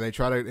corner. They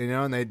try to,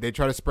 and they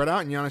try to spread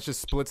out, and Giannis just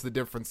splits the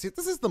difference. See,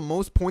 this is the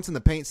most points in the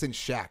paint since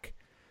Shaq.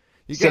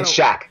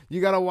 Shaq. You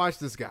gotta watch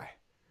this guy.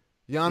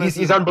 Giannis,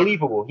 he's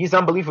unbelievable. He's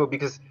unbelievable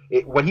because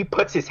when he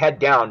puts his head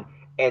down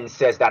and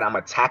says that I'm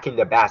attacking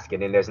the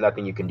basket and there's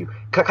nothing you can do.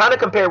 Kind of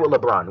compare it with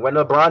LeBron. When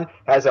LeBron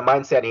has a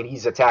mindset and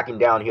he's attacking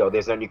downhill,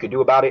 there's nothing you can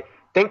do about it.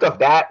 Think of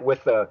that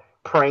with a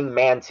praying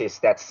mantis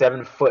that's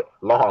 7 foot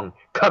long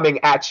coming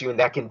at you and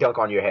that can dunk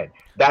on your head.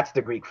 That's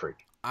the Greek freak.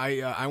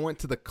 I went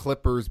to the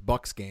Clippers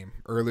Bucks game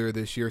earlier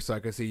this year so I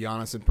could see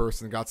Giannis in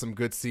person. Got some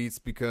good seats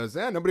because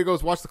nobody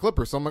goes watch the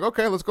Clippers. So I'm like,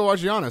 okay, let's go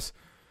watch Giannis.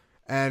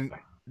 And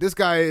this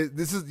guy,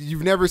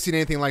 you've never seen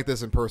anything like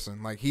this in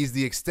person. Like he's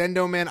the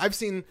extendo man. I've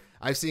seen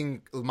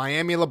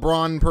Miami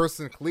LeBron in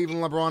person,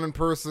 Cleveland LeBron in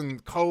person,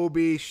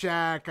 Kobe,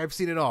 Shaq. I've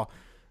seen it all.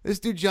 This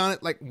dude, John,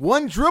 like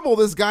one dribble,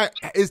 this guy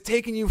is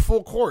taking you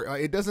full court.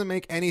 It doesn't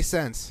make any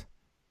sense.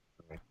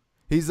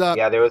 He's a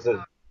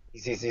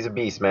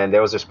beast, man.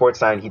 There was a sports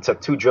sign. He took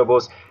 2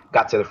 dribbles,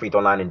 got to the free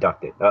throw line, and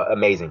dunked it.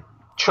 Amazing,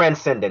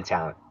 transcendent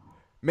talent.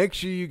 Make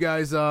sure you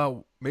guys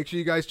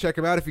check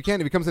him out if you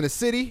can. If he comes in a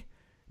city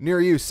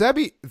near you,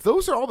 Seby.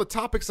 Those are all the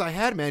topics I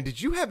had, man.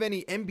 Did you have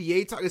any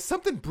NBA talk? Is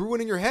something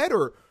brewing in your head,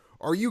 or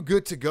are you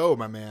good to go,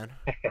 my man?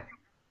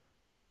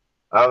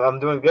 I'm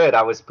doing good.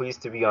 I was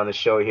pleased to be on the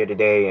show here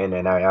today,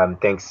 and I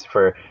thanks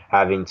for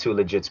having Too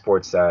Legit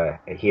Sports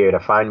here to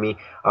find me.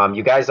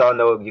 You guys all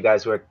know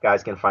where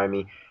guys can find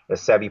me. The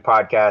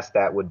SebyPodcast,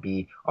 that would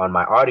be on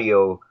my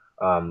audio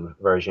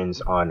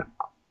versions on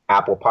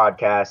Apple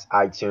Podcasts,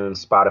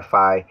 iTunes,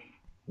 Spotify,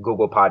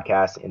 Google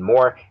Podcasts, and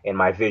more. And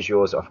my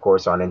visuals, of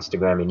course, on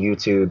Instagram and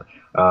YouTube.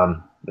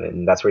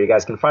 And that's where you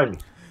guys can find me.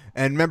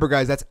 And remember,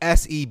 guys, that's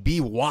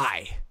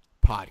SEBY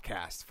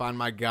podcast. Find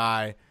my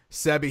guy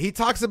Seby. He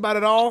talks about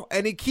it all,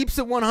 and he keeps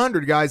it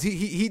 100, guys.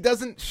 He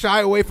doesn't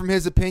shy away from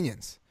his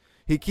opinions.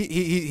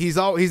 He's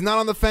not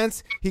on the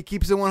fence. He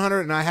keeps it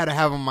 100, and I had to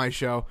have him on my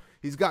show.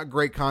 He's got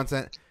great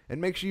content,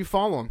 and make sure you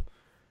follow him.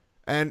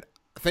 And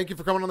thank you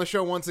for coming on the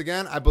show once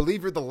again. I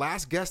believe you're the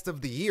last guest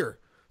of the year,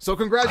 so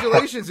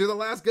congratulations. You're the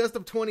last guest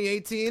of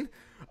 2018.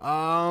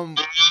 I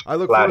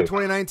look forward to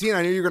 2019.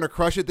 I know you're going to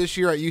crush it this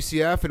year at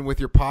UCF and with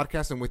your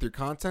podcast and with your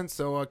content.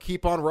 So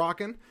keep on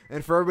rocking.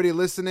 And for everybody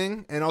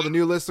listening and all the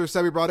new listeners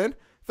Seby brought in,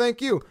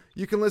 thank you.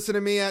 You can listen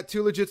to me at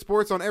Too Legit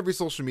Sports on every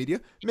social media.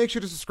 Make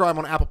sure to subscribe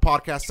on Apple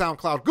Podcasts,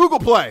 SoundCloud, Google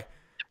Play,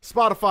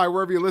 Spotify,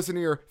 wherever you listen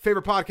to your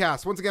favorite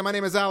podcasts. Once again, my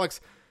name is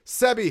Alex.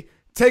 Seby,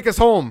 take us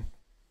home.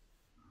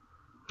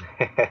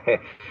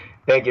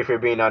 Thank you for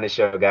being on the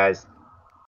show, guys.